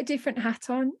put a different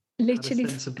hat on, literally. Had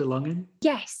a sense of belonging?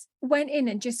 Yes. Went in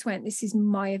and just went, this is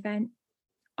my event.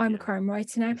 I'm a crime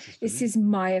writer now. This is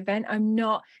my event. I'm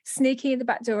not sneaking in the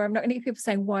back door. I'm not going to get people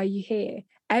saying, why are you here?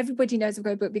 Everybody knows I've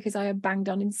got a book because I have banged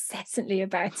on incessantly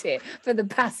about it for the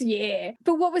past year.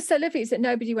 But what was so lovely is that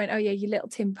nobody went, oh yeah, you little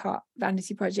tin pot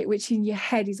vanity project, which in your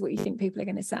head is what you think people are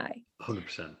going to say.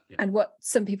 100%. Yeah. And what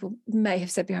some people may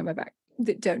have said behind my back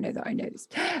that don't know that I know this.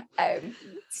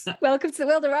 Welcome to the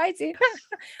world of writing.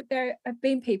 There have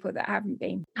been people that haven't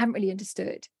really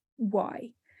understood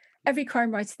why. Every crime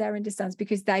writer there understands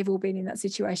because they've all been in that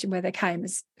situation where they came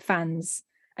as fans,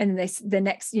 and then the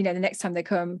next time they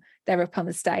come, they're up on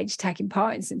the stage taking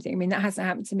part in something. I mean, that hasn't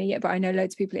happened to me yet, but I know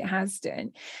loads of people it has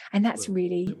done, and that's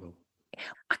really.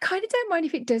 I kind of don't mind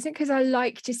if it doesn't because I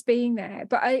like just being there,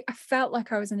 but I felt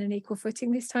like I was on an equal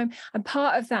footing this time, and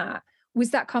part of that was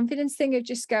that confidence thing of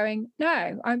just going,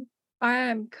 no, I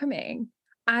am coming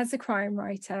as a crime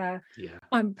writer. Yeah.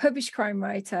 I'm a published crime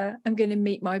writer. I'm going to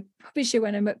meet my publisher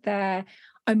when I'm up there.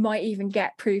 I might even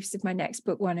get proofs of my next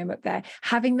book when I'm up there.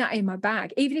 Having that in my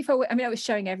bag, even if I was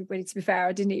showing everybody, to be fair,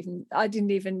 I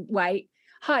didn't even wait.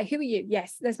 Hi, who are you?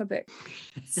 Yes, there's my book.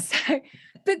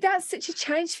 But that's such a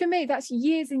change for me. That's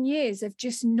years and years of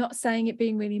just not saying it,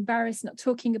 being really embarrassed, not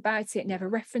talking about it, never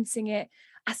referencing it,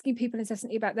 asking people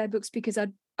incessantly about their books because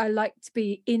I like to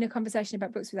be in a conversation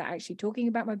about books without actually talking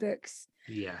about my books.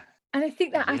 Yeah. And I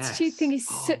think that attitude thing is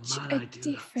such a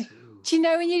different. Do you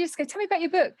know, when you just go, tell me about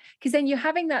your book? Because then you're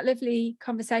having that lovely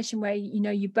conversation where,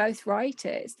 you're both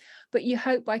writers, but you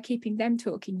hope by keeping them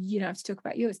talking, you don't have to talk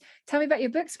about yours. Tell me about your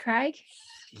books, Craig.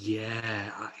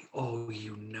 Yeah. I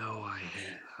hate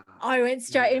that. I went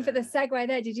straight in for the segue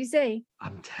there. Did you see?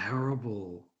 I'm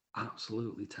terrible.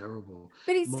 Absolutely terrible.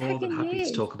 But it's more than happy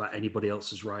to talk about anybody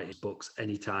else's writing books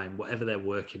anytime, whatever they're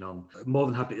working on. More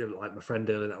than happy, like my friend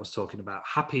earlier that I was talking about,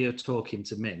 happier talking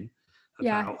to Min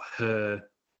about her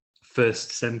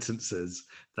first sentences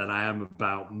than I am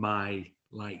about my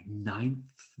ninth,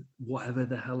 whatever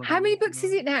the hell. How many books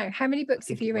is it now? How many books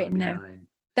have you written now? 9.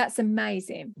 That's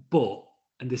amazing. But,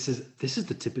 and this is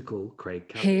the typical Craig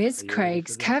caveat. Here's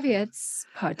Craig's caveats,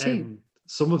 part 2.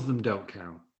 Some of them don't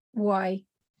count. Why?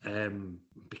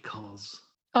 Because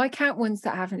I count ones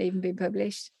that haven't even been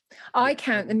published. I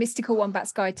count the Mystical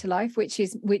Wombat's Guide to Life, which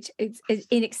is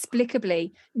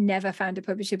inexplicably never found a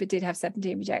publisher but did have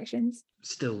 17 rejections.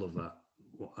 Still love that.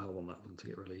 I want that one to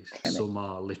get released. Some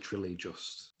are literally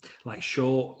just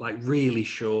really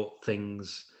short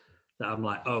things that I'm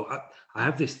like, I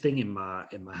have this thing in my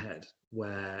head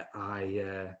where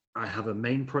I have a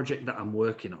main project that I'm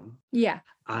working on. Yeah.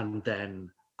 And then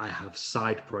I have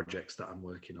side projects that I'm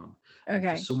working on. Okay.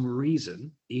 And for some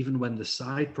reason, even when the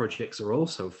side projects are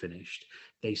also finished,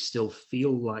 they still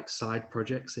feel like side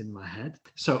projects in my head.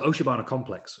 So Oshibana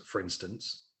Complex, for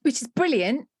instance. Which is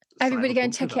brilliant. Everybody go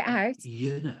and check it out.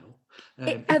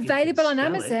 Available on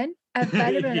Amazon.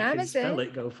 Available on Amazon. Spell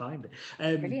it, go find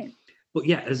it. Brilliant. But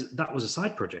yeah, that was a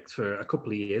side project for a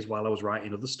couple of years while I was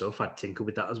writing other stuff. I'd tinker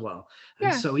with that as well.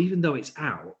 And so even though it's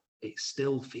out, it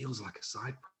still feels like a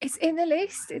side project. It's in the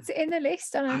list. It's in the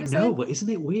list on Amazon. I know, but isn't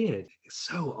it weird? It's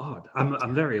so odd.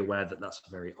 I'm very aware that that's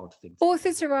a very odd thing.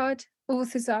 Authors are odd.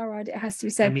 Authors are odd. It has to be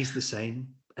said. Emmy's the same.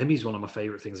 Emmy's one of my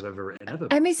favourite things I've ever written ever.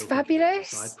 Emmy's fabulous.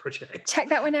 Side project. Check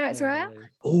that one out as well.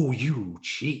 Oh, you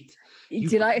cheat. Do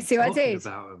you like to see what I did? See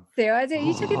what I did?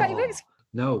 You talking about your books?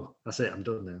 No, that's it. I'm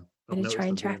done now. I'm going to try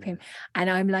and trap him. And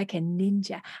I'm like a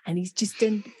ninja. And he's just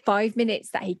done 5 minutes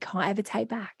that he can't ever take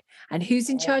back. And who's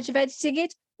in charge of editing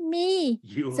it? Me.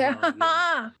 You are.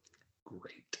 Yeah.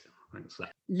 Great. Thanks for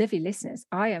that. Lovely listeners.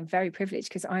 I am very privileged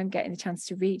because I'm getting the chance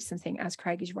to read something as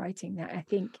Craig is writing that I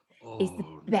think is the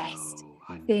best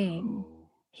thing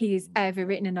he has ever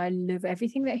written. And I love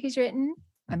everything that he's written.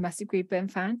 I'm a massive Greg Byrne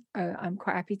fan. I'm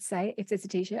quite happy to say if there's a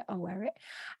t-shirt, I'll wear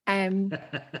it.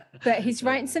 But he's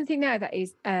writing something now that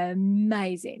is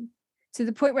amazing, to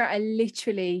the point where I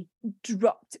literally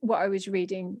dropped what I was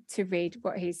reading to read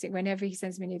what he's doing whenever he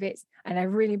sends me new bits. And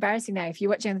I'm really embarrassing now. If you're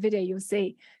watching on the video, you'll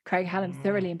see Craig Hallam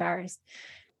thoroughly embarrassed.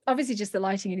 Obviously, just the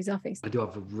lighting in his office. I do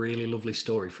have a really lovely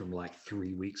story from like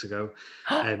 3 weeks ago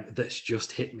that's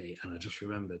just hit me, and I just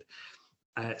remembered.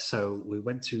 So we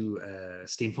went to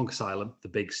Steampunk Asylum, the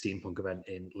big steampunk event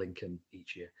in Lincoln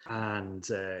each year. And,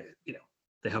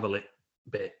 they have a lit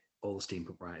bit, all the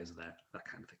steampunk writers are there, that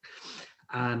kind of thing.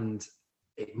 And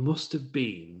it must have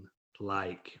been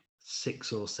like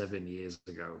 6 or 7 years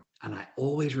ago. And I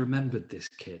always remembered this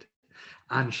kid.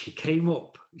 And she came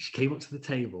up to the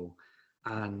table,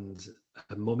 and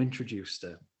her mum introduced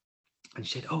her. And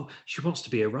she said, oh, she wants to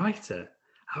be a writer.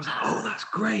 I was like, oh, that's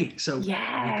great. So we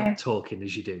got talking,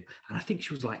 as you do. And I think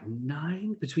she was like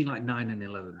 9, between like 9 and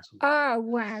 11. Oh,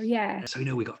 wow, yeah. So,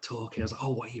 we got talking. I was like, oh,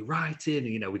 what are you writing?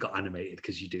 And, we got animated,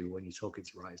 because you do when you're talking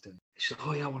to writers, don't you? She's like,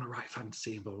 oh, yeah, I want to write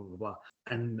fantasy and blah, blah, blah, blah.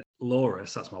 And Laura,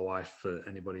 so that's my wife, for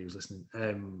anybody who's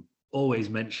listening, always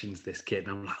mentions this kid.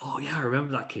 And I'm like, oh, yeah, I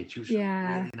remember that kid. She was a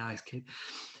really nice kid.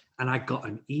 And I got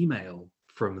an email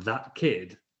from that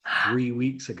kid 3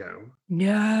 weeks ago.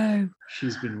 No.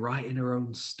 She's been writing her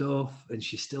own stuff, and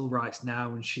she still writes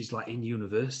now, and she's like in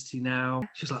university now.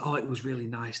 She's like, oh, it was really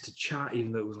nice to chat,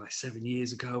 even though it was like 7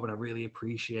 years ago, and I really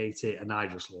appreciate it. And I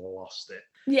just lost it.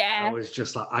 Yeah. I was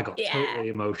just like, I got totally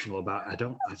emotional about it.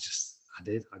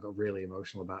 I got really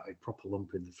emotional about it, proper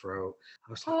lump in the throat.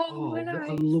 I was like, what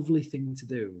a lovely thing to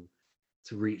do,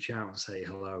 to reach out and say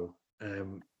hello.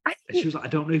 And she was like, I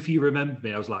don't know if you remember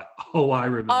me. I was like, oh, I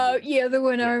remember. Oh, yeah, the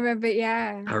one I remember,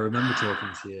 yeah. I remember talking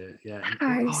to you, yeah.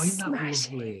 Isn't that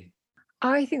lovely?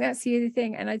 I think that's the other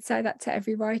thing, and I'd say that to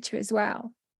every writer as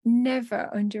well. Never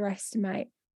underestimate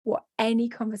what any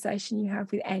conversation you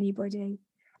have with anybody,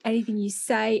 anything you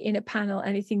say in a panel,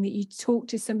 anything that you talk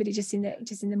to somebody just in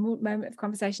the moment of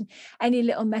conversation, any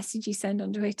little message you send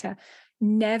on Twitter.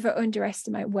 Never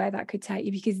underestimate where that could take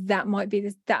you, because that might be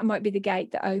the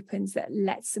gate that opens, that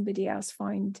lets somebody else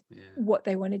find what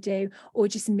they want to do, or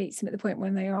just meets them at the point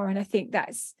when they are. And I think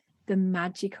that's the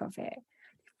magic of it.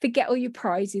 Forget all your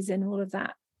prizes and all of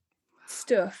that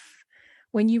stuff.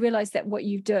 When you realize that what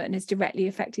you've done has directly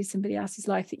affected somebody else's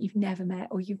life that you've never met,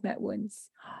 or you've met once.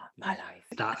 My life.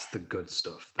 That's the good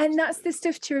stuff. That's the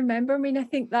stuff to remember. I mean, I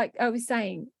think, like I was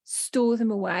saying, store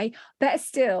them away. Better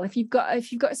still, if you've got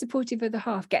a supportive other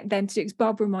half, get them to do it. Because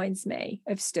Bob reminds me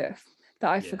of stuff that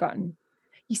I've forgotten.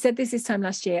 You said this time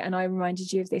last year, and I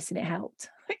reminded you of this, and it helped.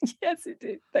 Yes, it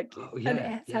did. Thank you. Oh, yeah, and it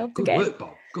has helped Good again. work,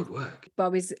 Bob. Good work.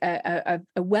 Bob is a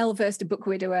well-versed book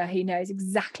widower. He knows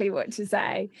exactly what to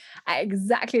say at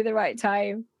exactly the right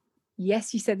time.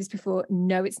 Yes, you said this before.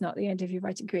 No, it's not the end of your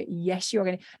writing career. Yes, you're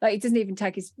going to, like, it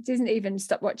doesn't even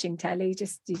stop watching telly. He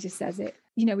just says it.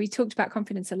 We talked about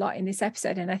confidence a lot in this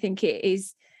episode, and I think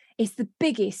it's the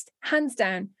biggest, hands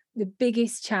down, the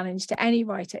biggest challenge to any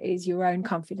writer is your own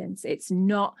confidence. It's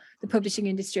not the publishing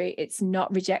industry. It's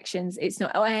not rejections. It's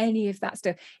not any of that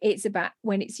stuff. It's about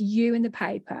when it's you and the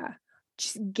paper,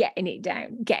 just getting it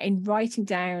down, writing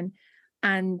down.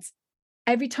 And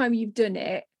every time you've done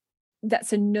it,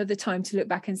 that's another time to look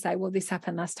back and say, well, this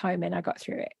happened last time and I got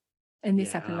through it. And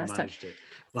this happened last time. It.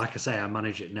 Like I say, I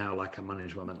manage it now like I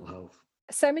manage my mental health.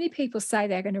 So many people say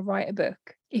they're going to write a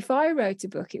book. If I wrote a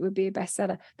book, it would be a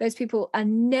bestseller. Those people are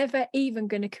never even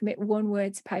going to commit one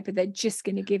word to paper. They're just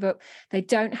going to give up. They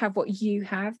don't have what you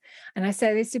have. And I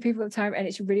say this to people all the time, and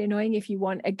it's really annoying if you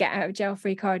want a get out of jail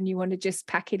free card and you want to just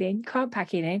pack it in. You can't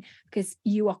pack it in because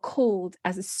you are called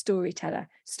as a storyteller.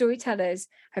 Storytellers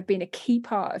have been a key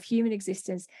part of human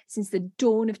existence since the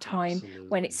dawn of time. Absolutely.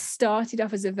 When it started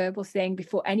off as a verbal thing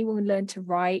before anyone learned to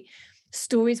write.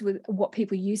 Stories were what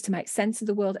people used to make sense of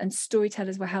the world, and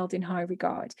storytellers were held in high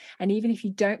regard. And even if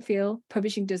you don't feel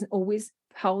publishing doesn't always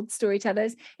hold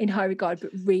storytellers in high regard, but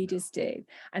readers do.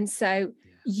 And so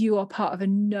you are part of a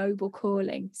noble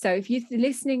calling. So if you're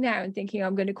listening now and thinking,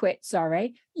 I'm going to quit,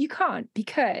 sorry, you can't,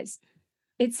 because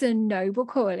it's a noble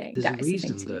calling. There's a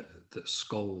reason that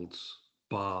scolds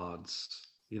bards,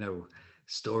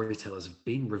 storytellers have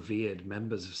been revered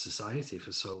members of society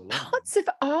for so long. Lots of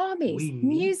armies,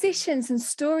 musicians and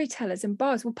storytellers and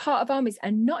bards were part of armies,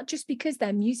 and not just because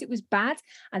their music was bad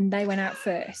and they went out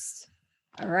first.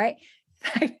 All right.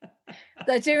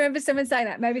 I do remember someone saying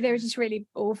that. Maybe they were just really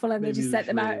awful and they just sent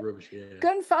them out. Rubbish, yeah.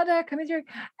 Gun fodder coming through.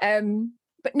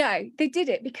 But no, they did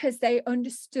it because they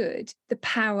understood the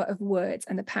power of words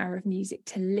and the power of music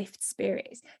to lift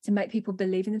spirits, to make people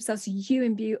believe in themselves. So you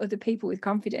imbue other people with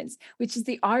confidence, which is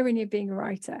the irony of being a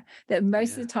writer, that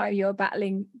most of the time you're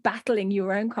battling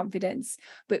your own confidence,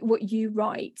 but what you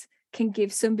write can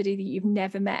give somebody that you've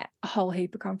never met a whole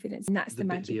heap of confidence. And that's the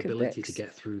magic of books. The ability to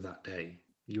get through that day.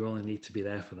 You only need to be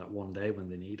there for that one day when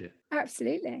they need it.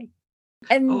 Absolutely.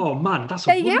 And oh man, that's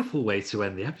a wonderful way to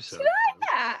end the episode. Do you like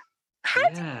that?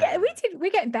 We're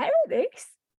getting better at this.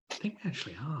 I think we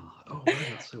actually are. Oh, wow,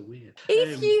 that's so weird.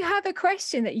 If you have a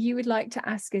question that you would like to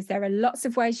ask us, there are lots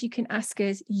of ways you can ask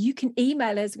us. You can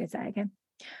email us. I'm going to say it again.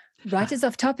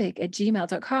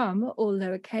 writersofftopic@gmail.com, all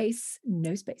lowercase,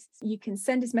 no spaces. You can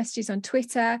send us messages on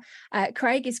Twitter.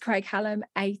 Craig is Craig Hallam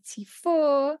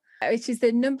 84, which is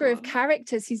the number of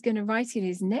characters he's going to write in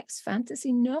his next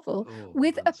fantasy novel,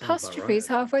 with apostrophes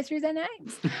halfway through their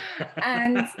names.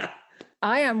 And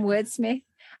I am Wordsmith.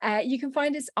 You can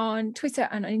find us on Twitter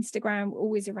and on Instagram,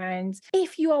 always around.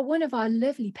 If you are one of our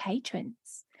lovely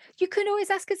patrons, you can always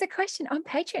ask us a question on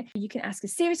Patreon. You can ask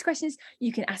us serious questions.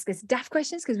 You can ask us daft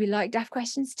questions, because we like daft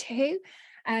questions too.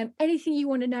 Anything you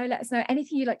want to know, let us know.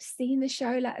 Anything you'd like to see in the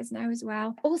show, let us know as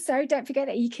well. Also, don't forget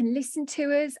that you can listen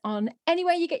to us on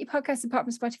anywhere you get your podcasts apart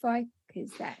from Spotify,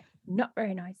 because they're not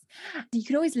very nice. You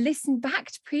can always listen back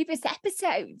to previous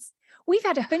episodes. We've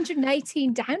had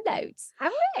 118 downloads,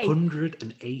 haven't we?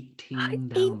 118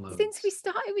 downloads. Since we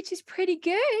started, which is pretty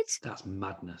good. That's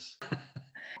madness.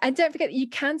 And don't forget that you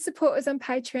can support us on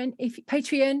Patreon. If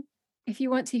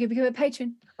you want to, you can become a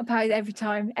patron. I'll pay every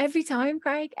time,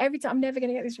 Craig. Every time. I'm never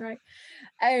going to get this right.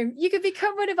 You can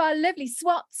become one of our lovely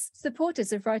SWATs,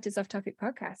 supporters of Writers Off Topic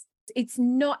podcast. It's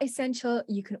not essential.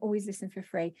 You can always listen for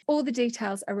free. All the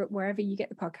details are wherever you get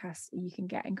the podcast. You can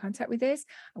get in contact with us,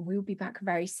 and we'll be back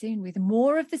very soon with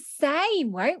more of the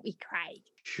same, won't we, Craig?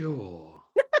 Sure.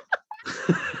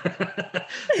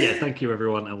 Yeah, thank you,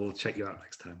 everyone, and we'll check you out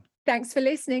next time. Thanks for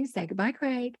listening. Say goodbye,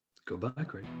 Craig. Goodbye,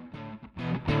 Craig.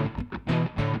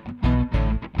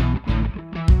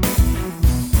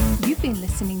 You've been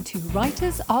listening to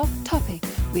Writers Off Topic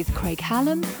with Craig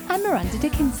Hallam and Miranda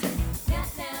Dickinson.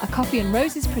 A Coffee and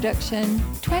Roses production,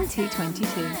 2022.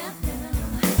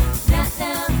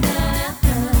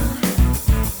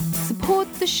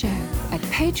 Support the show at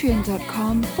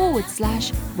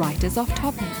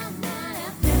patreon.com/writersofftopic.